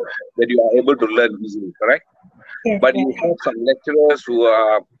enjoyable that you are able to learn easily. Correct? Yes, but you have some lecturers who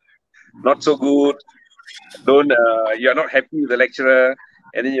are not so good. You're not happy with the lecturer,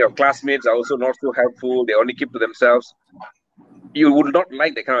 and then your classmates are also not so helpful. They only keep to themselves. You would not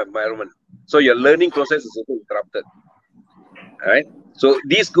like that kind of environment. So your learning process is also interrupted. All right. So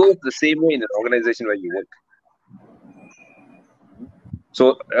this goes the same way in an organization where you work.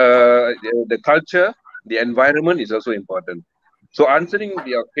 So the culture, the environment is also important. So answering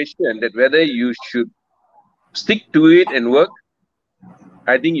your question that whether you should stick to it and work,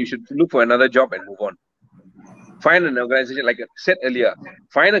 I think you should look for another job and move on. Find an organization, like I said earlier,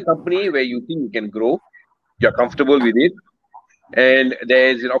 find a company where you think you can grow, you're comfortable with it, and there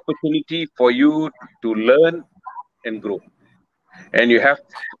is an opportunity for you to learn and grow. And you have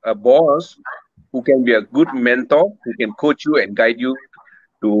a boss who can be a good mentor, who can coach you and guide you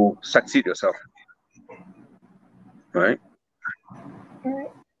to succeed yourself. Right?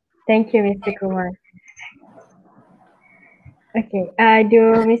 Thank you, Mr. Kumar. Okay.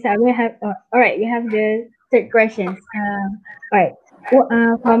 Do Mr. Abdul have? All right. We have the third questions. All right.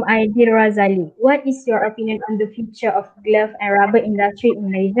 From Aidil Razali, what is your opinion on the future of glove and rubber industry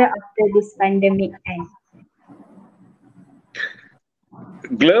in Malaysia after this pandemic ends?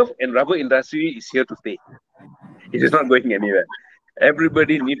 Glove and rubber industry is here to stay. It is not going anywhere.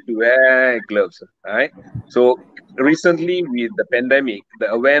 Everybody needs to wear gloves, right? So recently with the pandemic,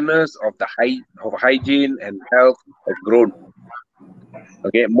 the awareness of the hygiene and health has grown.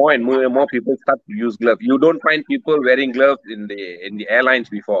 Okay, more and more people start to use gloves. You don't find people wearing gloves in the airlines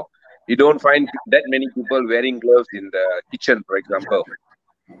before. You don't find that many people wearing gloves in the kitchen, for example.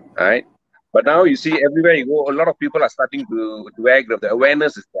 All right. But now you see everywhere you go, a lot of people are starting to wear gloves. The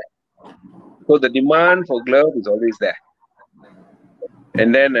awareness is there. So the demand for gloves is always there.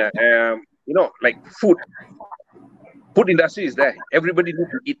 And then, like food industry is there. Everybody needs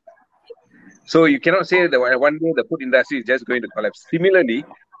to eat. So you cannot say that one day the food industry is just going to collapse. Similarly,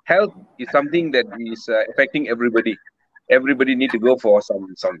 health is something that is affecting everybody. Everybody need to go for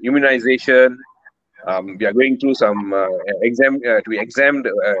some immunization. We are going through some to be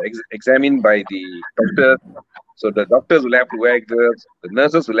examined by the doctor. So the doctors will have to wear gloves. The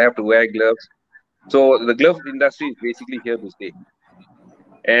nurses will have to wear gloves. So the glove industry is basically here to stay.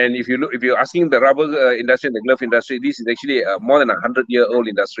 And if you're asking the rubber industry and the glove industry, this is actually more than 100-year-old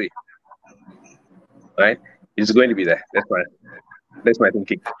industry. Right? It's going to be there. That's my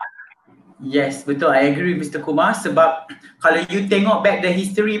thinking. Yes, betul. I agree with Mr. Kumar sebab kalau you tengok back the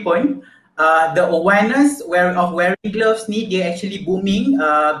history pun, the awareness of wearing gloves ni dia actually booming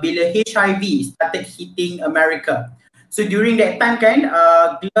bila HIV started hitting America. So during that time kan,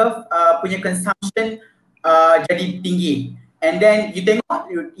 glove punya consumption jadi tinggi. And then you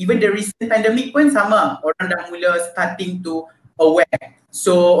tengok even the recent pandemic pun sama, orang dah mula starting to aware.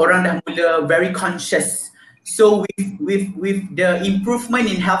 So orang dah mula very conscious. So with the improvement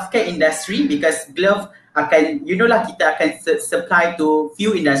in healthcare industry, because glove akan, kita akan supply to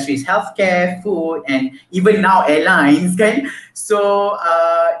few industries, healthcare, food, and even now airlines kan. So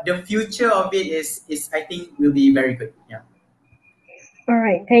the future of it is I think will be very good. Yeah. All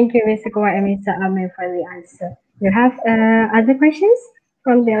right. Thank you, Mr. Kumar and Mr. Amir, for the answer. You have other questions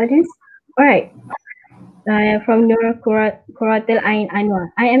from the audience? All right. From Nura Kuratil Ain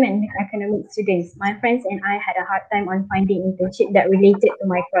Anwar. I am an academic student. My friends and I had a hard time on finding internship that related to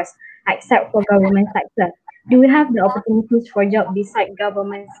my course, except for government sector. Do we have the opportunities for job beside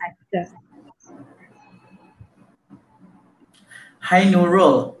government sector? Hi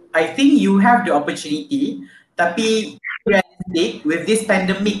Nurul, I think you have the opportunity, tapi realistic with this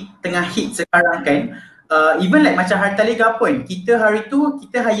pandemic tengah hit sekarang kan, even like macam HartaLega pun, kita hari tu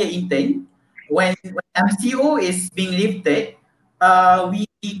kita hire intern. When MCO is being lifted, we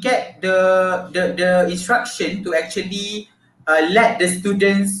get the instruction to actually let the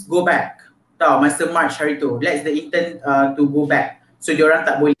students go back. Tahu masa March hari tu, let the intern to go back. So diorang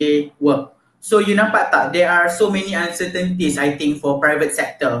tak boleh work. So you nampak tak, there are so many uncertainties I think for private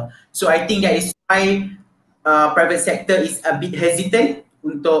sector. So I think that is why private sector is a bit hesitant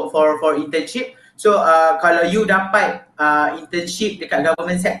untuk for internship. So kalau you dapat internship dekat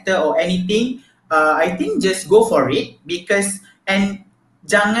government sector or anything, I think just go for it, because and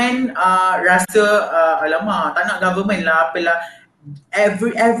jangan rasa alamak tak nak government lah apalah.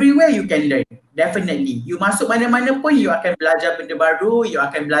 Everywhere you can learn, definitely. You masuk mana-mana pun you akan belajar benda baru, you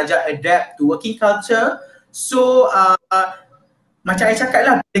akan belajar adapt to working culture. So macam saya cakap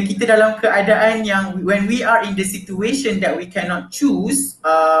lah, bila kita dalam keadaan yang when we are in the situation that we cannot choose,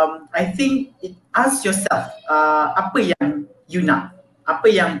 I think ask yourself apa yang you nak, apa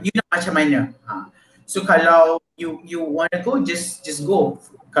yang you nak macam mana. So kalau you want to go, just go.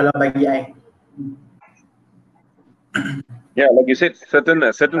 Kalau bagi I. Yeah, like you said, certain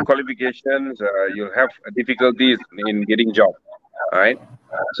qualifications you'll have difficulties in getting job, right?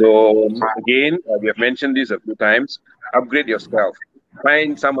 So again, we have mentioned this a few times. Upgrade yourself.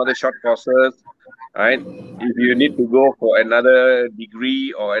 Find some other short courses, right? If you need to go for another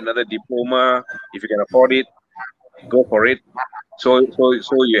degree or another diploma, if you can afford it, go for it. So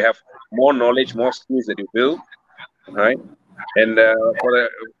you have more knowledge, more skills that you build, right? And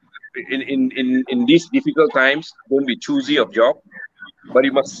in these difficult times, don't be choosy of job, but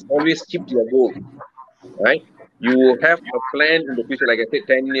you must always keep your goal, right? You have a plan in the future, like I said,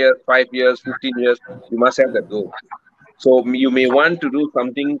 10 years, 5 years, 15 years, you must have that goal. So you may want to do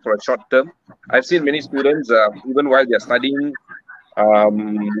something for a short term. I've seen many students, even while they're studying,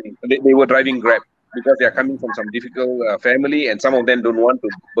 they were driving Grab because they are coming from some difficult family, and some of them don't want to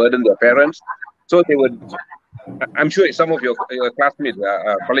burden their parents. So they would, I'm sure some of your classmates,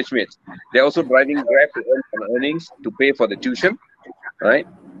 college mates, they're also driving Grab to earn some earnings to pay for the tuition, right?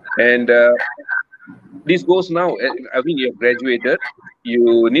 And this goes now, I think you have graduated,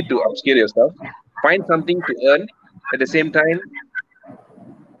 you need to upskill yourself, find something to earn. At the same time,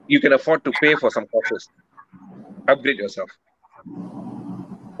 you can afford to pay for some courses. Upgrade yourself.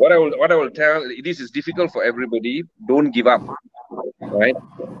 What I will tell, this is difficult for everybody. Don't give up, right?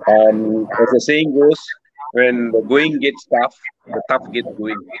 As the saying goes, when the going gets tough, the tough gets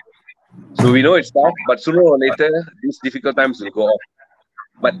going. So we know it's tough, but sooner or later, these difficult times will go off.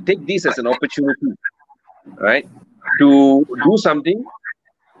 But take this as an opportunity, right? To do something.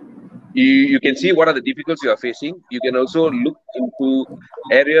 You can see what are the difficulties you are facing. You can also look into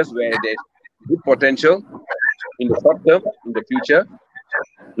areas where there's good potential in the short term, in the future.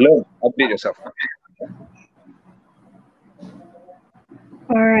 Learn, update yourself.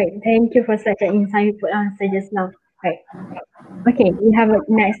 All right, thank you for such an insightful answer just now. Right. Okay, we have a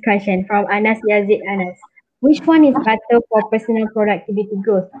next question from Anas Yazid Anas. Which one is better for personal productivity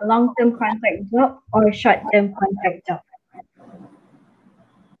growth, a long-term contract job or a short-term contract job?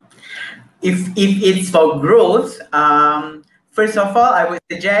 If it's for growth, first of all, I would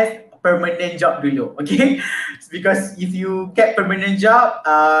suggest permanent job dulu, okay? Because if you get permanent job,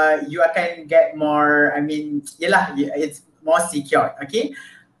 you akan get more, I mean, yelah, it's more secure, okay?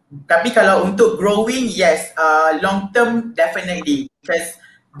 Tapi kalau untuk growing, yes, long term definitely, because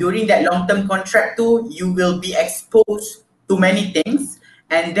during that long term contract tu, you will be exposed to many things.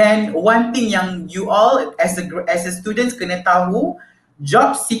 And then one thing yang you all as a students kena tahu,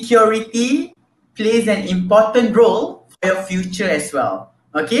 job security plays an important role for your future as well.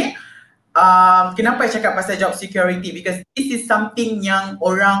 Okay? Kenapa saya cakap pasal job security? Because this is something yang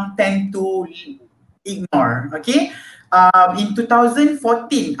orang tend to ignore. Okay? In 2014,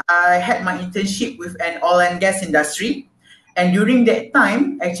 I had my internship with an oil and gas industry. And during that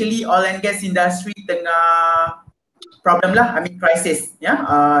time, actually oil and gas industry tengah problem lah, I mean crisis. Yeah?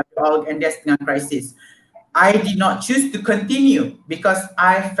 Oil and gas tengah crisis. I did not choose to continue because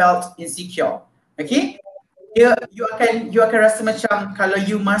I felt insecure. Okay, you akan rasa macam kalau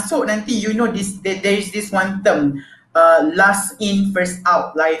you masuk nanti, you know there is this one term, last in first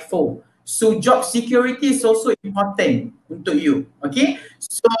out, LIFO. So job security is also important untuk you. Okay,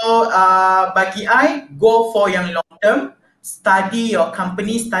 so bagi I, go for yang long term, study your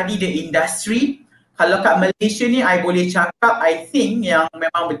company, study the industry. Kalau kat Malaysia ni, I boleh cakap, I think yang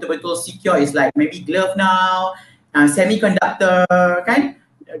memang betul-betul secure is like maybe glove now, semiconductor, kan?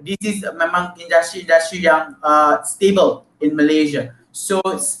 This is memang industri yang stable in Malaysia. So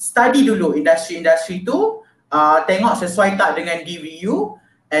study dulu industri tu, tengok sesuai tak dengan diri you,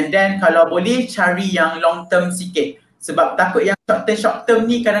 and then kalau boleh cari yang long term sikit. Sebab takut yang short term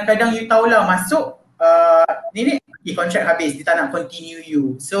ni kadang-kadang you tahulah masuk, ni kontrak habis, dia tak nak continue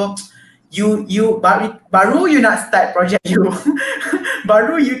you. So you baru you nak start project you.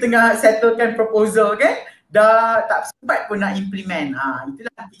 Baru you tengah settlekan proposal kan, dah tak sempat pun nak implement.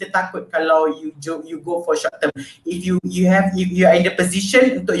 Itulah kita takut kalau you go for short term. If you are in the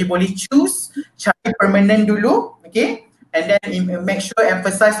position untuk you boleh choose cari permanent dulu, okay, and then make sure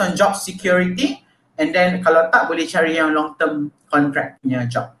emphasize on job security, and then kalau tak boleh cari yang long term contract punya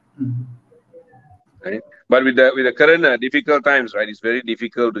job. Right. But with the current difficult times, right, it's very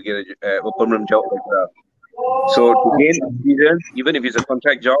difficult to get a permanent job like that. So to gain experience, even if it's a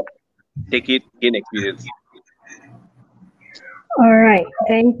contract job, take it, gain experience. All right,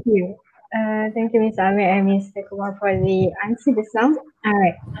 thank you. Thank you, Mr. Amir and Mr. Kumar, for the answer just now. All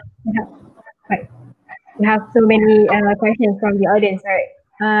right, we have so many questions from the audience. All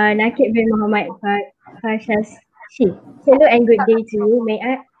right, Nakib bin Muhammad Fashashi. Hello and good day to you.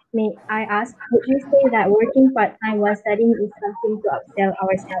 May I ask, would you say that working part-time while studying is something to upsell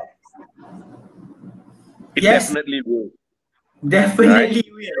ourselves? It Yes. definitely will. Definitely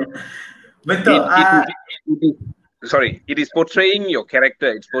will. Betul. It is portraying your character,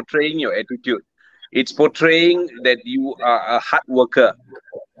 it's portraying your attitude, it's portraying that you are a hard worker.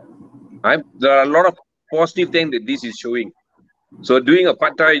 Right? There are a lot of positive things that this is showing. So doing a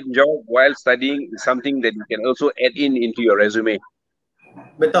part-time job while studying is something that you can also add into your resume.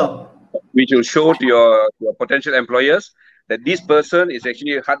 Betul. Which will show to your potential employers that this person is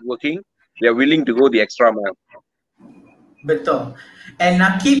actually hardworking. They are willing to go the extra mile. Betul. And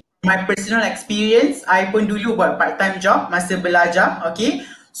Nakib, my personal experience, I pun dulu buat part-time job masa belajar, okay.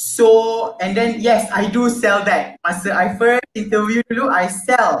 So, and then yes, I do sell that. Masa I first interview dulu, I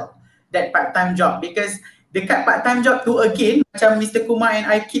sell that part-time job because dekat part-time job tu again, macam Mr. Kumar and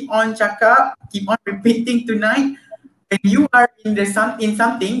I keep on cakap, keep on repeating tonight, when you are in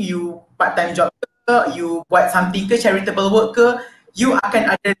something, you part-time job ke, you buat something ke, charitable work ke, you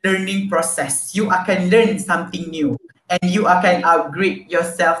akan ada learning process. You akan learn something new and you akan upgrade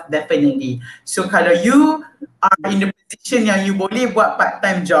yourself definitely. So kalau you are in the position yang you boleh buat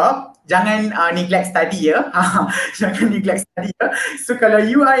part-time job, jangan neglect study ya. Jangan neglect study ya. So kalau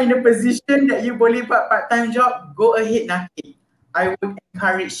you are in the position that you boleh buat part-time job, go ahead Nakib. I would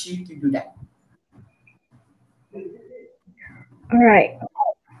encourage you to do that. All right.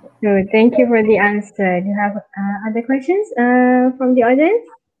 So thank you for the answer. Do you have other questions from the audience?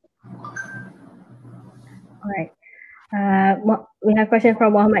 All right. We have a question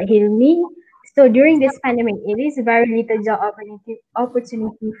from Muhammad Hilmi. So during this pandemic, it is very little job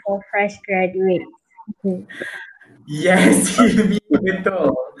opportunity for fresh graduates. Okay. Yes, Hilmi,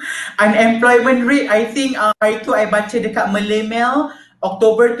 betul. Unemployment rate, I think hari tu I baca dekat Malay Mail,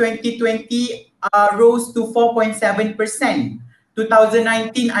 October 2020 rose to 4.7%.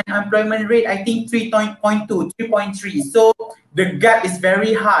 2019 unemployment rate, I think 3.2, 3.3. So the gap is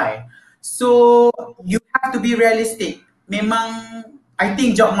very high. So you have to be realistic. Memang, I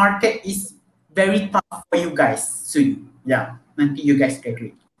think job market is very tough for you guys soon. Yeah, nanti you guys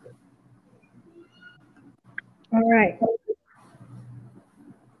graduate. All right.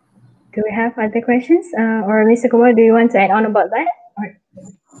 Do we have other questions? Or Mr. Kumar, do you want to add on about that?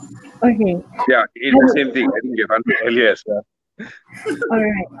 Okay. Yeah, it's the same thing. I think you've answered earlier as well. All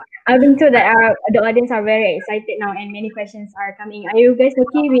right. I've been told that the audience are very excited now and many questions are coming. Are you guys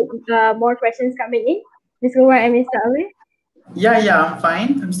okay with more questions coming in? Mr. Kumar and Mr. Amir? Yeah, I'm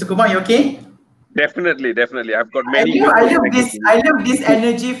fine. Mr. Kumar, you okay? Definitely. I've got many. I love this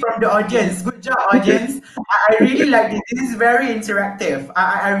energy from the audience. Good job, audience. I really like this. This is very interactive.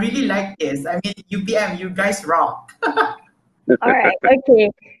 I really like this. I mean, UPM, you guys rock. All right.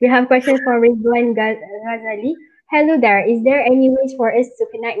 Okay. We have questions from Ridwan Ghazali. Hello there. Is there any ways for us to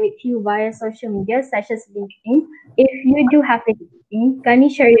connect with you via social media such as LinkedIn? If you do have LinkedIn, can you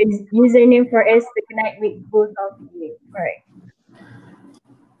share your username for us to connect with both of you? All right.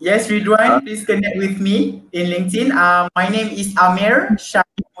 Yes, Ridwan, please connect with me in LinkedIn. My name is Amir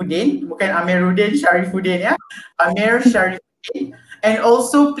Sharifuddin. Bukan Amiruddin Sharifuddin ya. Amir Sharifuddin. And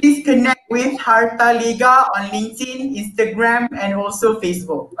also please connect with HartaLega on LinkedIn, Instagram, and also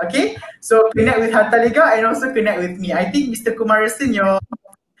Facebook. Okay? So connect with HartaLega and also connect with me. I think Mr. Kumarasan, your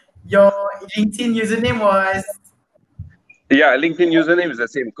LinkedIn username was... Yeah, LinkedIn username is the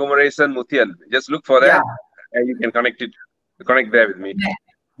same, Kumarasan Muthian. Just look for that and you can connect there with me.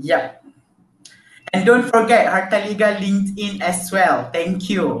 Yeah. And don't forget HartaLega LinkedIn as well. Thank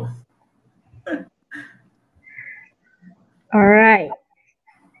you. All right.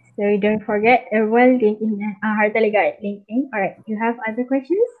 So don't forget everyone LinkedIn, HartaLega LinkedIn. All right. You have other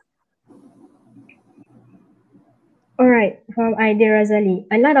questions? All right. From Aida Razali.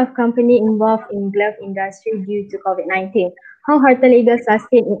 A lot of company involved in glove industry due to COVID-19. how HartaLega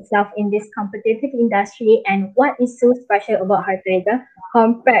sustained itself in this competitive industry, and what is so special about HartaLega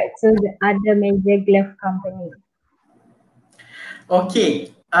compared to the other major glove company?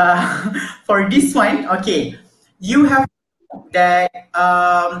 Okay, for this one, okay, you have that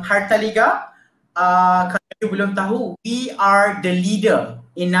HartaLega, kalau you belum tahu, we are the leader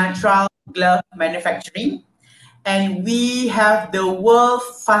in natural glove manufacturing, and we have the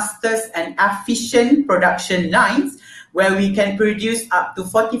world's fastest and efficient production lines where we can produce up to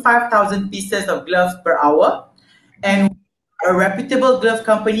 45,000 pieces of gloves per hour, and a reputable glove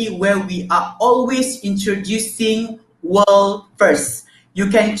company where we are always introducing world first. You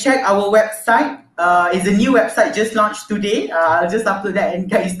can check our website. It's a new website just launched today. I'll just upload that in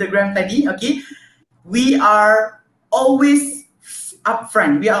Instagram tadi. Okay, we are always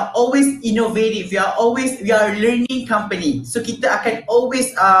upfront. We are always innovative. We are a learning company. So kita akan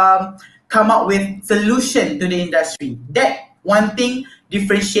always come up with solution to the industry. That one thing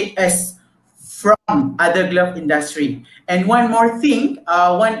differentiate us from other glove industry. And one more thing,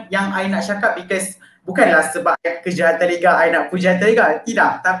 one yang I nak cakap, because bukanlah sebab I kerja HartaLega, I nak puja HartaLega,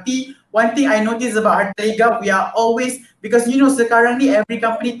 tidak. Tapi one thing I notice about HartaLega, we are always, because you know sekarang ni every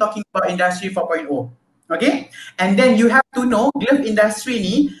company talking about industry 4.0. Okay? And then you have to know glove industry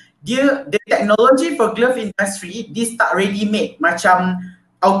ni, the technology for glove industry, this tak ready made. Macam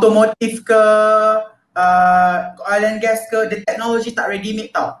automotive ke, oil and gas ke, the technology tak ready made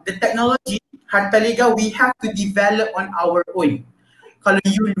tau. The technology HartaLega we have to develop on our own. Kalau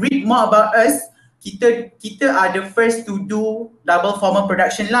you read more about us, kita are the first to do double former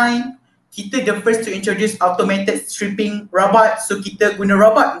production line. Kita the first to introduce automated stripping robot. So kita guna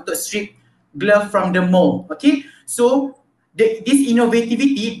robot untuk strip glove from the mold. Okay, so this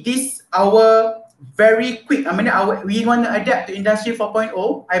innovativity, this our very quick, we want to adapt to industry 4.0.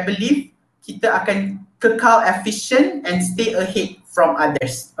 I believe kita akan kekal efficient and stay ahead from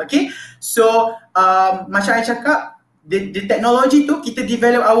others. Okay, so macam I cakap, the technology tu kita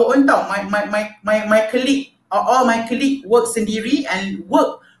develop our own tau. My colleague, all my colleague work sendiri and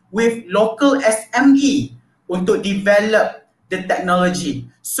work with local SME untuk develop the technology.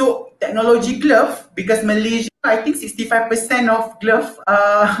 So technology glove, because Malaysia, I think 65% of glove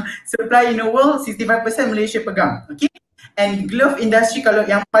supply in the world, 65% Malaysia pegang. Okay, and glove industry kalau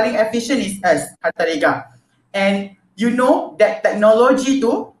yang paling efficient is us, HartaLega. And you know that technology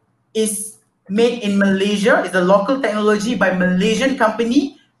tu is made in Malaysia, is a local technology by Malaysian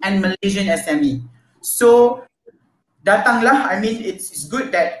company and Malaysian SME. So datanglah, I mean it's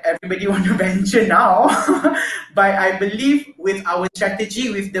good that everybody want to venture now, but I believe with our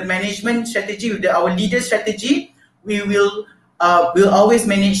strategy, with the management strategy, with our leader strategy, we will always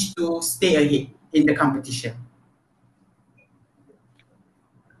manage to stay ahead in the competition.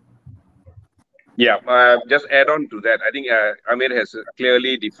 Yeah, just add on to that. I think Amir has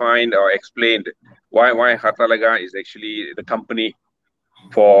clearly defined or explained why HartaLega is actually the company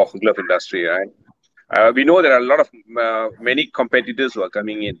for glove industry, right? We know there are a lot of many competitors who are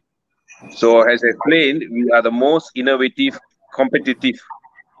coming in. So as explained, we are the most innovative, competitive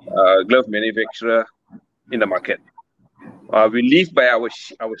glove manufacturer in the market. We live by our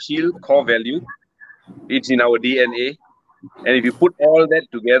shield core value. It's in our DNA, and if you put all that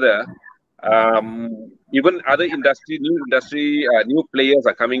together, even other new players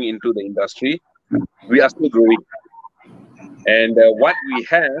are coming into the industry. We are still growing, and what we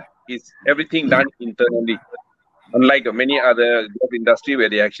have is everything done internally. Unlike many other glove industry where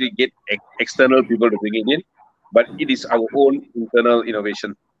they actually get external people to bring it in, but it is our own internal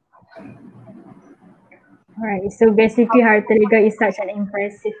innovation. Alright, so basically HartaLega is such an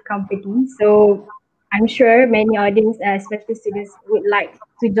impressive company. So I'm sure many audience, especially students, would like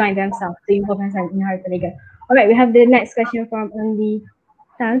to join themselves, to involve themselves in HartaLega. Alright, we have the next question from Only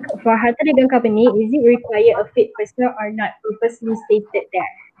Tank. For HartaLega company, is it require a fit person or not purposely stated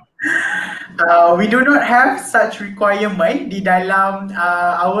there? We do not have such requirement di dalam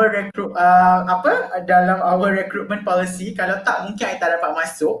our recruitment policy. Kalau tak, mungkin I tak dapat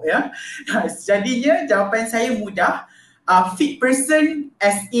masuk, ya. Jadinya jawapan saya mudah. Fit person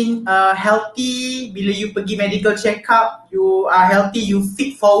as in healthy, bila you pergi medical check up, you are healthy, you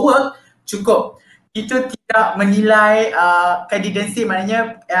fit for work, cukup. Kita tidak menilai candidacy,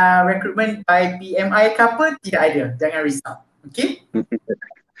 maknanya recruitment by PMI ke apa, tidak ada. Jangan risau. Okay?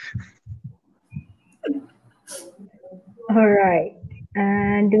 Alright,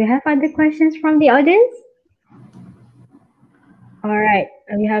 and do we have other questions from the audience? Alright,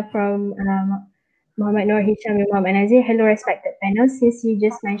 we have from Muhammad Noor Hisham and Muhammad Nazir. Hello, respected panel. Since you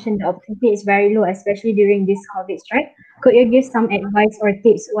just mentioned the opportunity is very low, especially during this COVID strike, could you give some advice or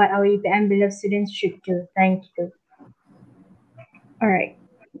tips what our UPM beloved students should do? Thank you. All right.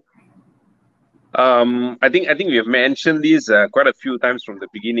 I think we have mentioned this quite a few times from the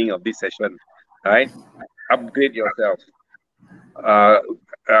beginning of this session, right? Upgrade yourself.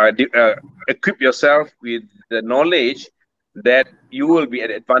 Equip yourself with the knowledge that you will be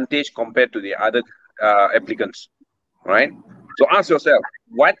at advantage compared to the other applicants, right? So ask yourself,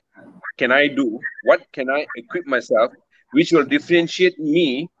 what can I do? What can I equip myself, which will differentiate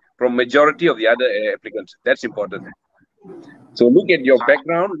me from majority of the other applicants? That's important. So look at your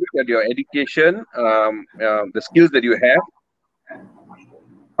background, look at your education, the skills that you have.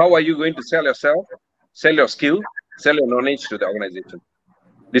 How are you going to sell yourself, sell your skill, sell your knowledge to the organization?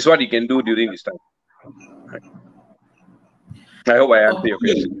 This is what you can do during this time. I hope I answered your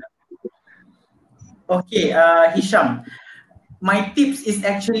question. Okay, Hisham, my tips is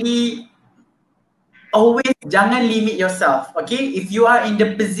actually always jangan limit yourself. Okay, if you are in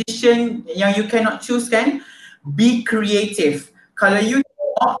the position yang you cannot choose kan, be creative. Kalau you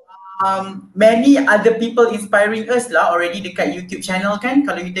many other people inspiring us lah already dekat YouTube channel kan.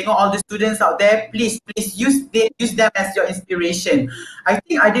 Kalau you tengok all the students out there, please use them as your inspiration. I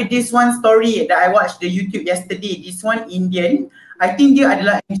think I did this one story that I watched the YouTube yesterday. This one Indian, I think dia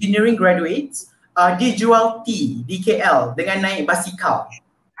adalah engineering graduates. Dia jual tea di KL dengan naik basikal.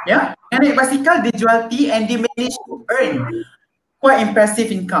 Ya, dengan naik basikal dia jual tea and they managed to earn quite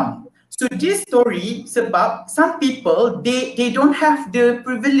impressive income. So this story sebab some people they don't have the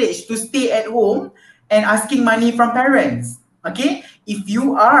privilege to stay at home and asking money from parents. Okay, if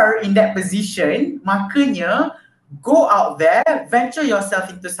you are in that position, makanya go out there, venture yourself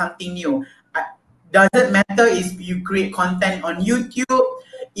into something new. Doesn't matter if you create content on YouTube,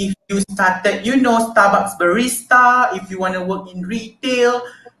 if you started, you know, Starbucks barista, if you want to work in retail,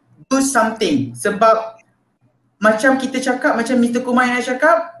 do something. Sebab macam kita cakap, macam Mr. Kumar yang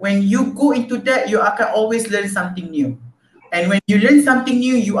cakap, when you go into that, you akan always learn something new. And when you learn something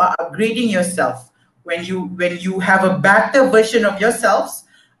new, you are upgrading yourself. When you have a better version of yourselves,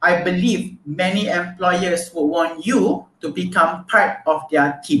 I believe many employers will want you to become part of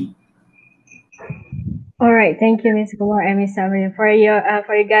their team. All right, thank you, Ms. Kumar and Ms. Samir, for you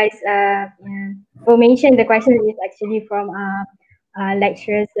guys. For mention, the question is actually from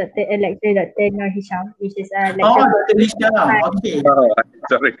lecturer Dr. Nur Hisham, which is a lecturer. Oh, Dr. Hisham, okay. Oh,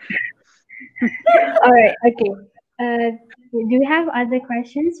 sorry. All right, okay. Do we have other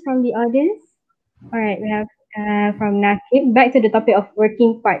questions from the audience? All right, we have from Nakib. Back to the topic of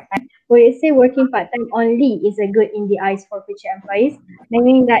working part-time. Would you say working part-time only is a good in the eyes for future employees,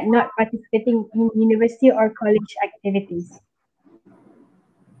 meaning that not participating in university or college activities?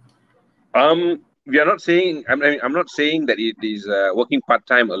 We are not saying, I'm not saying that it is working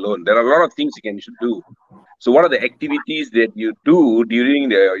part-time alone. There are a lot of things you can do. So what are the activities that you do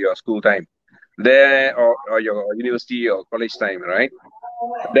during your school time there, or your university or college time, right?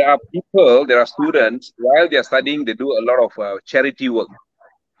 There are students, while they are studying, they do a lot of charity work.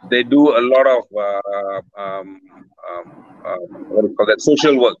 They do a lot of what do you call that,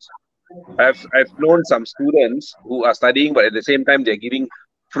 social work. I've known some students who are studying, but at the same time they're giving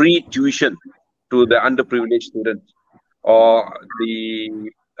free tuition to the underprivileged students or the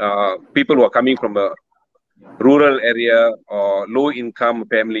people who are coming from a rural area or low income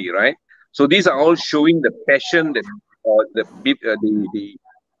family, right? So these are all showing the passion that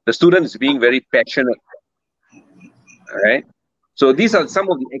the students being very passionate, right? So these are some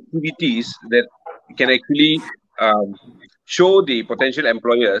of the activities that can actually show the potential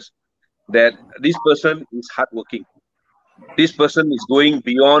employers that this person is hardworking. This person is going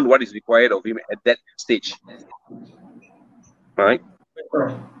beyond what is required of him at that stage, right?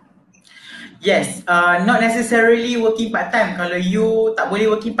 Yes, not necessarily working part-time. Kalau you tak boleh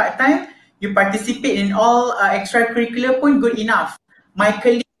working part-time, you participate in all extracurricular pun good enough. My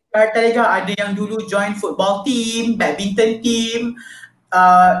colleague HartaLega ada yang dulu join football team, badminton team,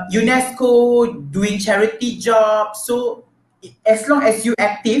 UNESCO doing charity job. So as long as you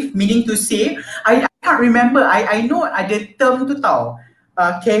active, meaning to say, I can't remember, I know ada term tu tau,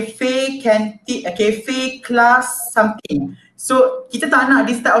 cafe, canteen, cafe, class, something. So kita tak nak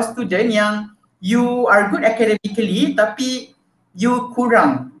this type of student yang you are good academically tapi you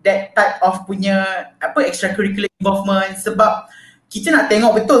kurang that type of punya extracurricular involvement, sebab kita nak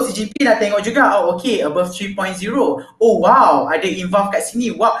tengok betul CGP, nak tengok juga, oh okay, above 3.0, oh wow, ada involve kat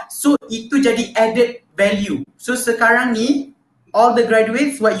sini, wow. So itu jadi added value. So sekarang ni, all the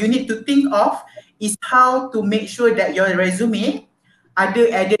graduates, what you need to think of is how to make sure that your resume ada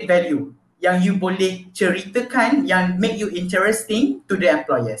added value yang you boleh ceritakan, yang make you interesting to the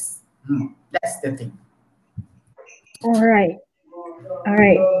employers. That's the thing. Alright,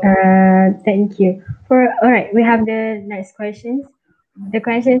 thank you. Alright, we have the next questions. The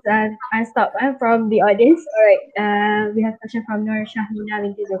questions are unstopped from the audience. All right. We have a question from Nur Shahmina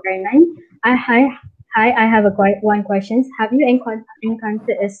binti Zulkarnain. Hi. I have one question. Have you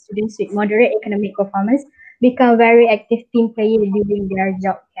encountered a students with moderate academic performance become very active team player during their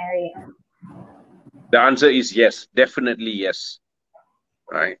job career? The answer is yes, definitely yes.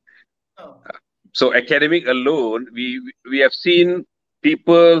 Right. So academic alone, we have seen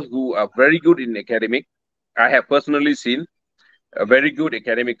people who are very good in academic. I have personally seen very good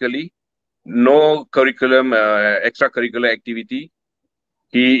academically, no curriculum, extracurricular activity.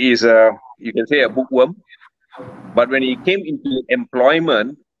 He is you can say a bookworm, but when he came into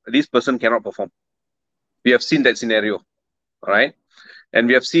employment, this person cannot perform. We have seen that scenario, all right? And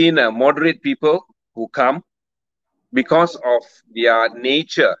we have seen moderate people who come because of their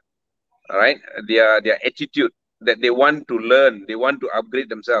nature, all right? Their attitude that they want to learn, they want to upgrade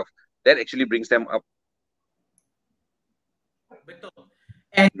themselves. That actually brings them up.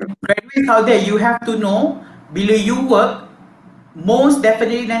 And graduates out there, you have to know, bila you work, most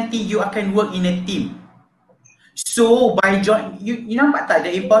definitely nanti you akan work in a team. So by join, you nampak tak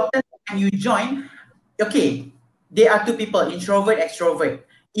the importance when you join? Okay, there are two people, introvert, extrovert.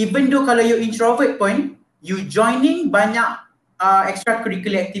 Even though kalau you introvert pun, you joining banyak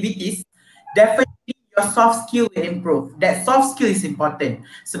extracurricular activities, definitely your soft skill will improve. That soft skill is important.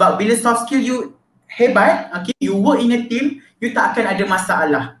 Sebab bila soft skill you hebat, okay, you work in a team, you tak akan ada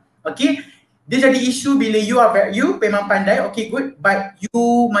masalah. Okay, dia jadi isu bila you memang pandai, okay good, but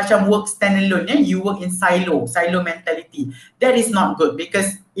you macam work stand alone, you work in silo mentality. That is not good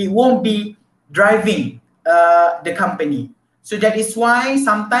because it won't be driving the company. So that is why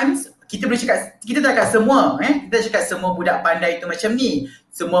sometimes kita boleh cakap, kita tak cakap semua, kita cakap semua budak pandai tu macam ni,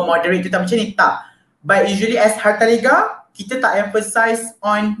 semua moderate tu tak macam ni, tak. But usually as HartaLega, kita tak emphasize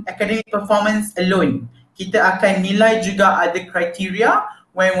on academic performance alone. Kita akan nilai juga ada criteria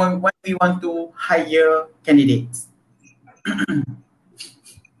when we want to hire candidates.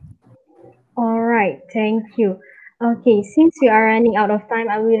 All right, thank you. Okay, since we are running out of time,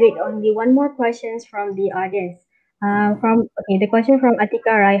 I will read only one more questions from the audience. The question from Atika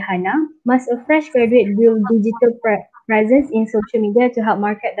Raihana: must a fresh graduate build digital presence in social media to help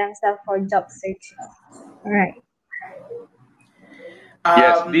market themselves for job search? All right.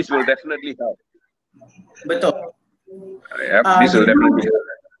 Yes, this will definitely help. Betul. This will definitely help.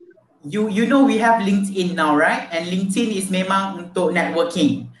 You know we have LinkedIn now, right? And LinkedIn is memang untuk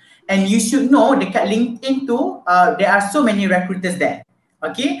networking. And you should know dekat LinkedIn tu, there are so many recruiters there.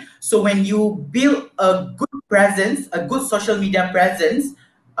 Okay, so when you build a good presence, a good social media presence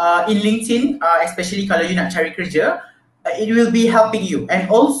in LinkedIn, especially kalau you nak cari kerja, it will be helping you. And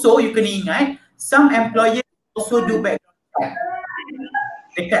also you kena ingat, some employers also do background check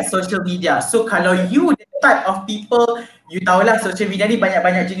dekat social media. So kalau you the type of people, you tahulah social media ni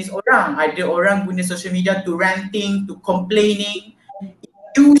banyak-banyak jenis orang. Ada orang guna social media to ranting, to complaining.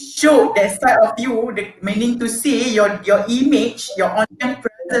 You show that side of you, meaning to say your image, your online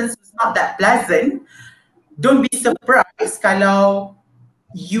presence is not that pleasant. Don't be surprised kalau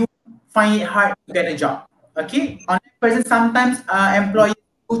you find it hard to get a job. Okay, online presence sometimes employers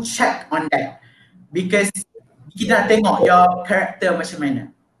will check on that because kita nak tengok your character macam mana.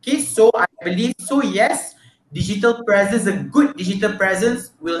 Okay, so I believe so. Yes, digital presence, a good digital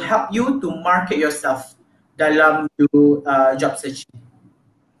presence will help you to market yourself dalam job searching.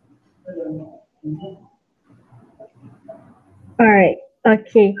 All right.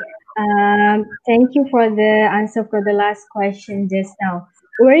 Okay. Thank you for the answer for the last question just now.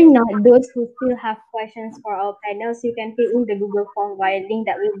 Worry not, those who still have questions for our panels, you can fill in the Google form via link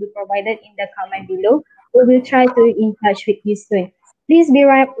that will be provided in the comment below. We will try to in touch with you soon. Please be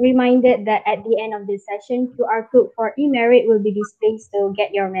reminded that at the end of this session, QR code for e-merit will be displayed to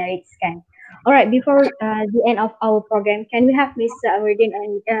get your merit scan. All right, before the end of our program, can we have Mr. Amardin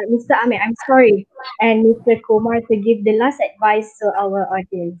and Mr. Amir, I'm sorry, and Mr. Kumar to give the last advice to our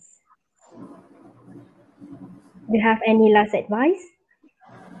audience? Do you have any last advice?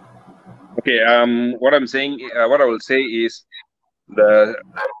 Okay, what I'm saying, what I will say is the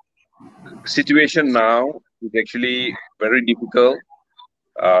situation now is actually very difficult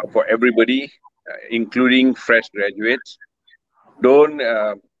for everybody, including fresh graduates. Don't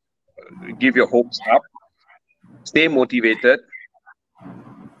give your hopes up. Stay motivated.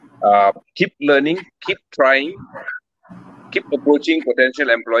 Keep learning, keep trying, keep approaching potential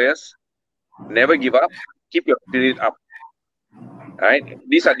employers. Never give up. Keep your spirit up. Right?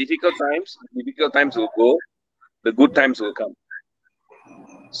 These are difficult times. Difficult times will go. The good times will come.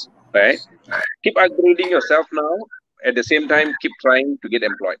 Right? Keep upgrading yourself now. At the same time, keep trying to get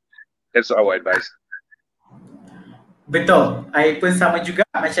employed. That's our advice. Betul. I pun sama juga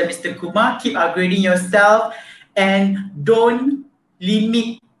macam Mr. Kumar, keep upgrading yourself and don't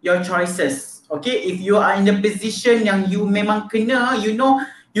limit your choices. Okay, if you are in the position yang you memang kena, you know,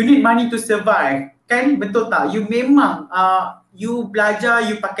 you need money to survive. Kan, betul tak? You memang, you belajar,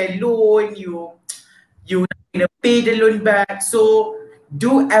 you pakai loan, you gonna pay the loan back. So,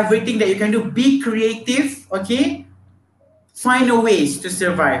 do everything that you can do. Be creative, okay? Find a ways to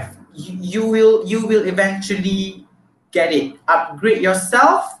survive. You will eventually get it. Upgrade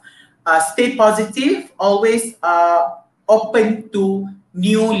yourself, stay positive, always open to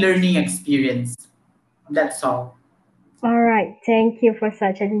new learning experience. That's all. All right, thank you for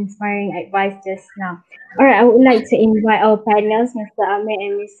such an inspiring advice just now. All right, I would like to invite our panels, Mr. Amir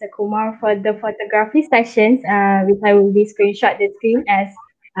and Mr. Kumar, for the photography sessions, which I will be screenshot the screen as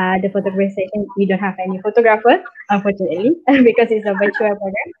the photography session. We don't have any photographer, unfortunately, because it's a virtual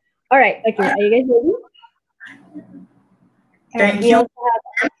program. All right, okay, are you guys ready? Thank you.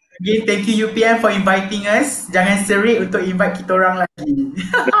 Again, thank you UPM for inviting us. Jangan serik untuk invite kita orang lagi.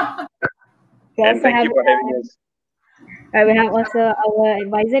 And thank you for having us. We have also our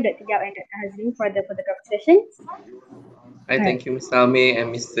advisor, Dr. Yap and Dr. Hazrin, for the photography sessions. Hi, thank you, Mr. Amir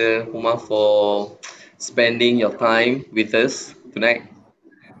and Mr. Kumar, for spending your time with us tonight.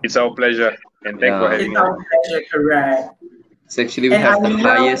 It's our pleasure, and thanks for having us. It's our pleasure, correct. So actually, we have the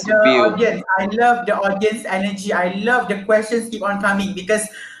highest view. I love the audience energy. I love the questions keep on coming because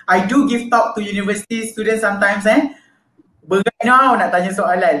I do give talk to university students sometimes. Berat now nak tanya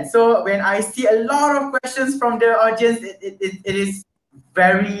soalan. So when I see a lot of questions from the audience, it is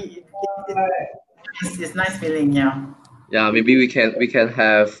very it's nice feeling, yeah. Yeah, maybe we can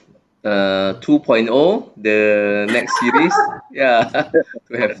have 2.0, the next series. Yeah,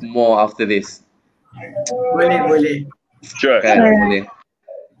 to have more after this. Boleh. Sure. Boleh.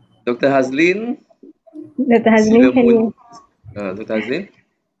 Dr. Hazlin. Dr. Hazlin, can you? Dr. Hazlin.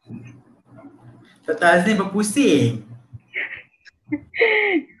 Dr. Hazlin berpusing.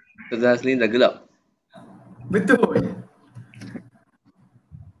 Dr. Hazlin dah gelap. Betul.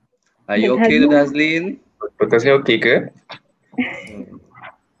 Are you okay, Dr. Hazlin? Dr. Hazlin okay ke?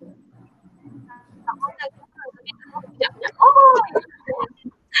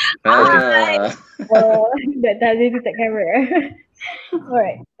 Dr. Hazlin tutup kamera.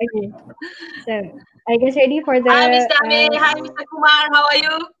 Alright, okay. So, are you guys ready for the... Hi, Mr. Amir. Hi, Mr. Kumar. How are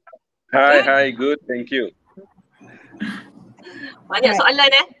you? Hi, good. Thank you. Banyak soalan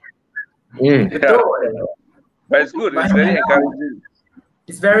Yeah. But it's good. It's very encouraging.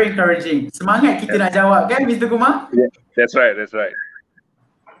 It's very encouraging. Semangat kita nak jawab kan, Mr. Kumar? Yeah, that's right. Alright.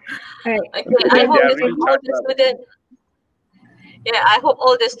 Okay, I hope all the student. Yeah, I hope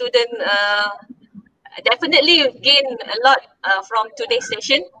all the student definitely gain a lot from today's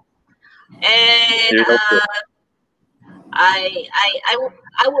session, and I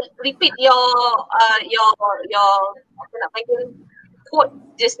will repeat your quote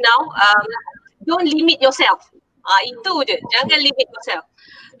just now. Don't limit yourself. Itu je, jangan limit yourself,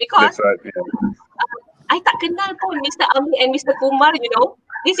 because that's right, yeah. I tak kenal pun Mr. Amir and Mr. Kumar. You know,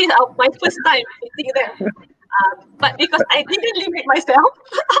 this is my first time meeting them. But because I didn't limit myself,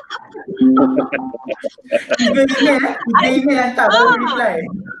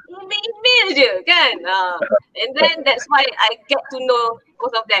 email je kan, and then that's why I get to know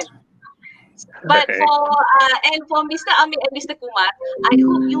both of them. But for Mr. Amir and Mr. Kumar, I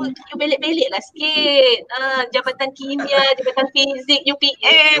hope you belik-belik lah sikit. Jabatan Kimia, Jabatan Fizik,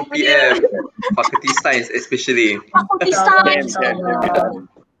 UPM, Fakulti Sains especially. Fakulti Sains.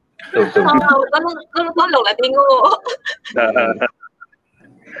 Tolonglah tengok.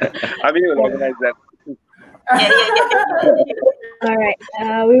 I mean, you'll organize that. Yeah. Alright,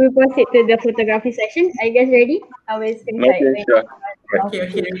 we will proceed to the photography session. Are you guys ready? I will screenshot. Okay, sure.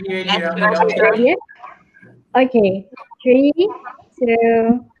 Okay. Okay, 3,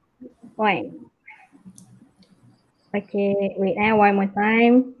 2, 1. Okay, wait, one more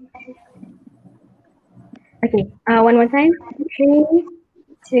time. Okay, one more time. 3,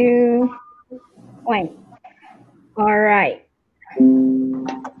 2, 1. All right.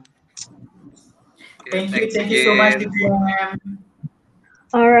 Thank you so much.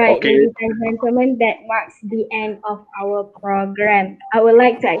 All right, Okay. ladies and gentlemen, that marks the end of our program. I would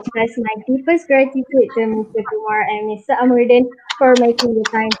like to express my deepest gratitude to Mr. Kumar and Mr. Amuddin for making the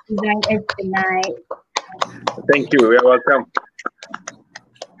time to join us tonight. Thank you. You're welcome.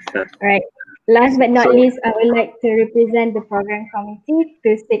 All right. Last but not least, I would like to represent the program committee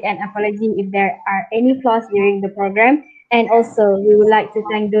to seek an apology if there are any flaws during the program. And also, we would like to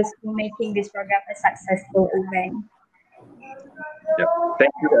thank those who making this program a successful event. Yeah.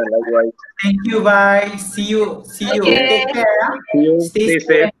 Thank you and likewise. Thank you. Bye. See you. See you. Okay. Take care. Huh? See you. Stay Stay safe.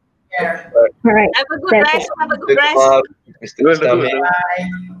 safe. Take care. All right. Have a good That's rest. it. Have a good rest. Mr. Will do, Islami. will do. Bye.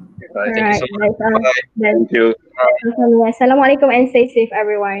 All Thank you right. so much. That's all. Bye. That's Thank you. Assalamualaikum and stay safe,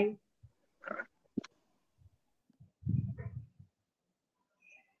 everyone.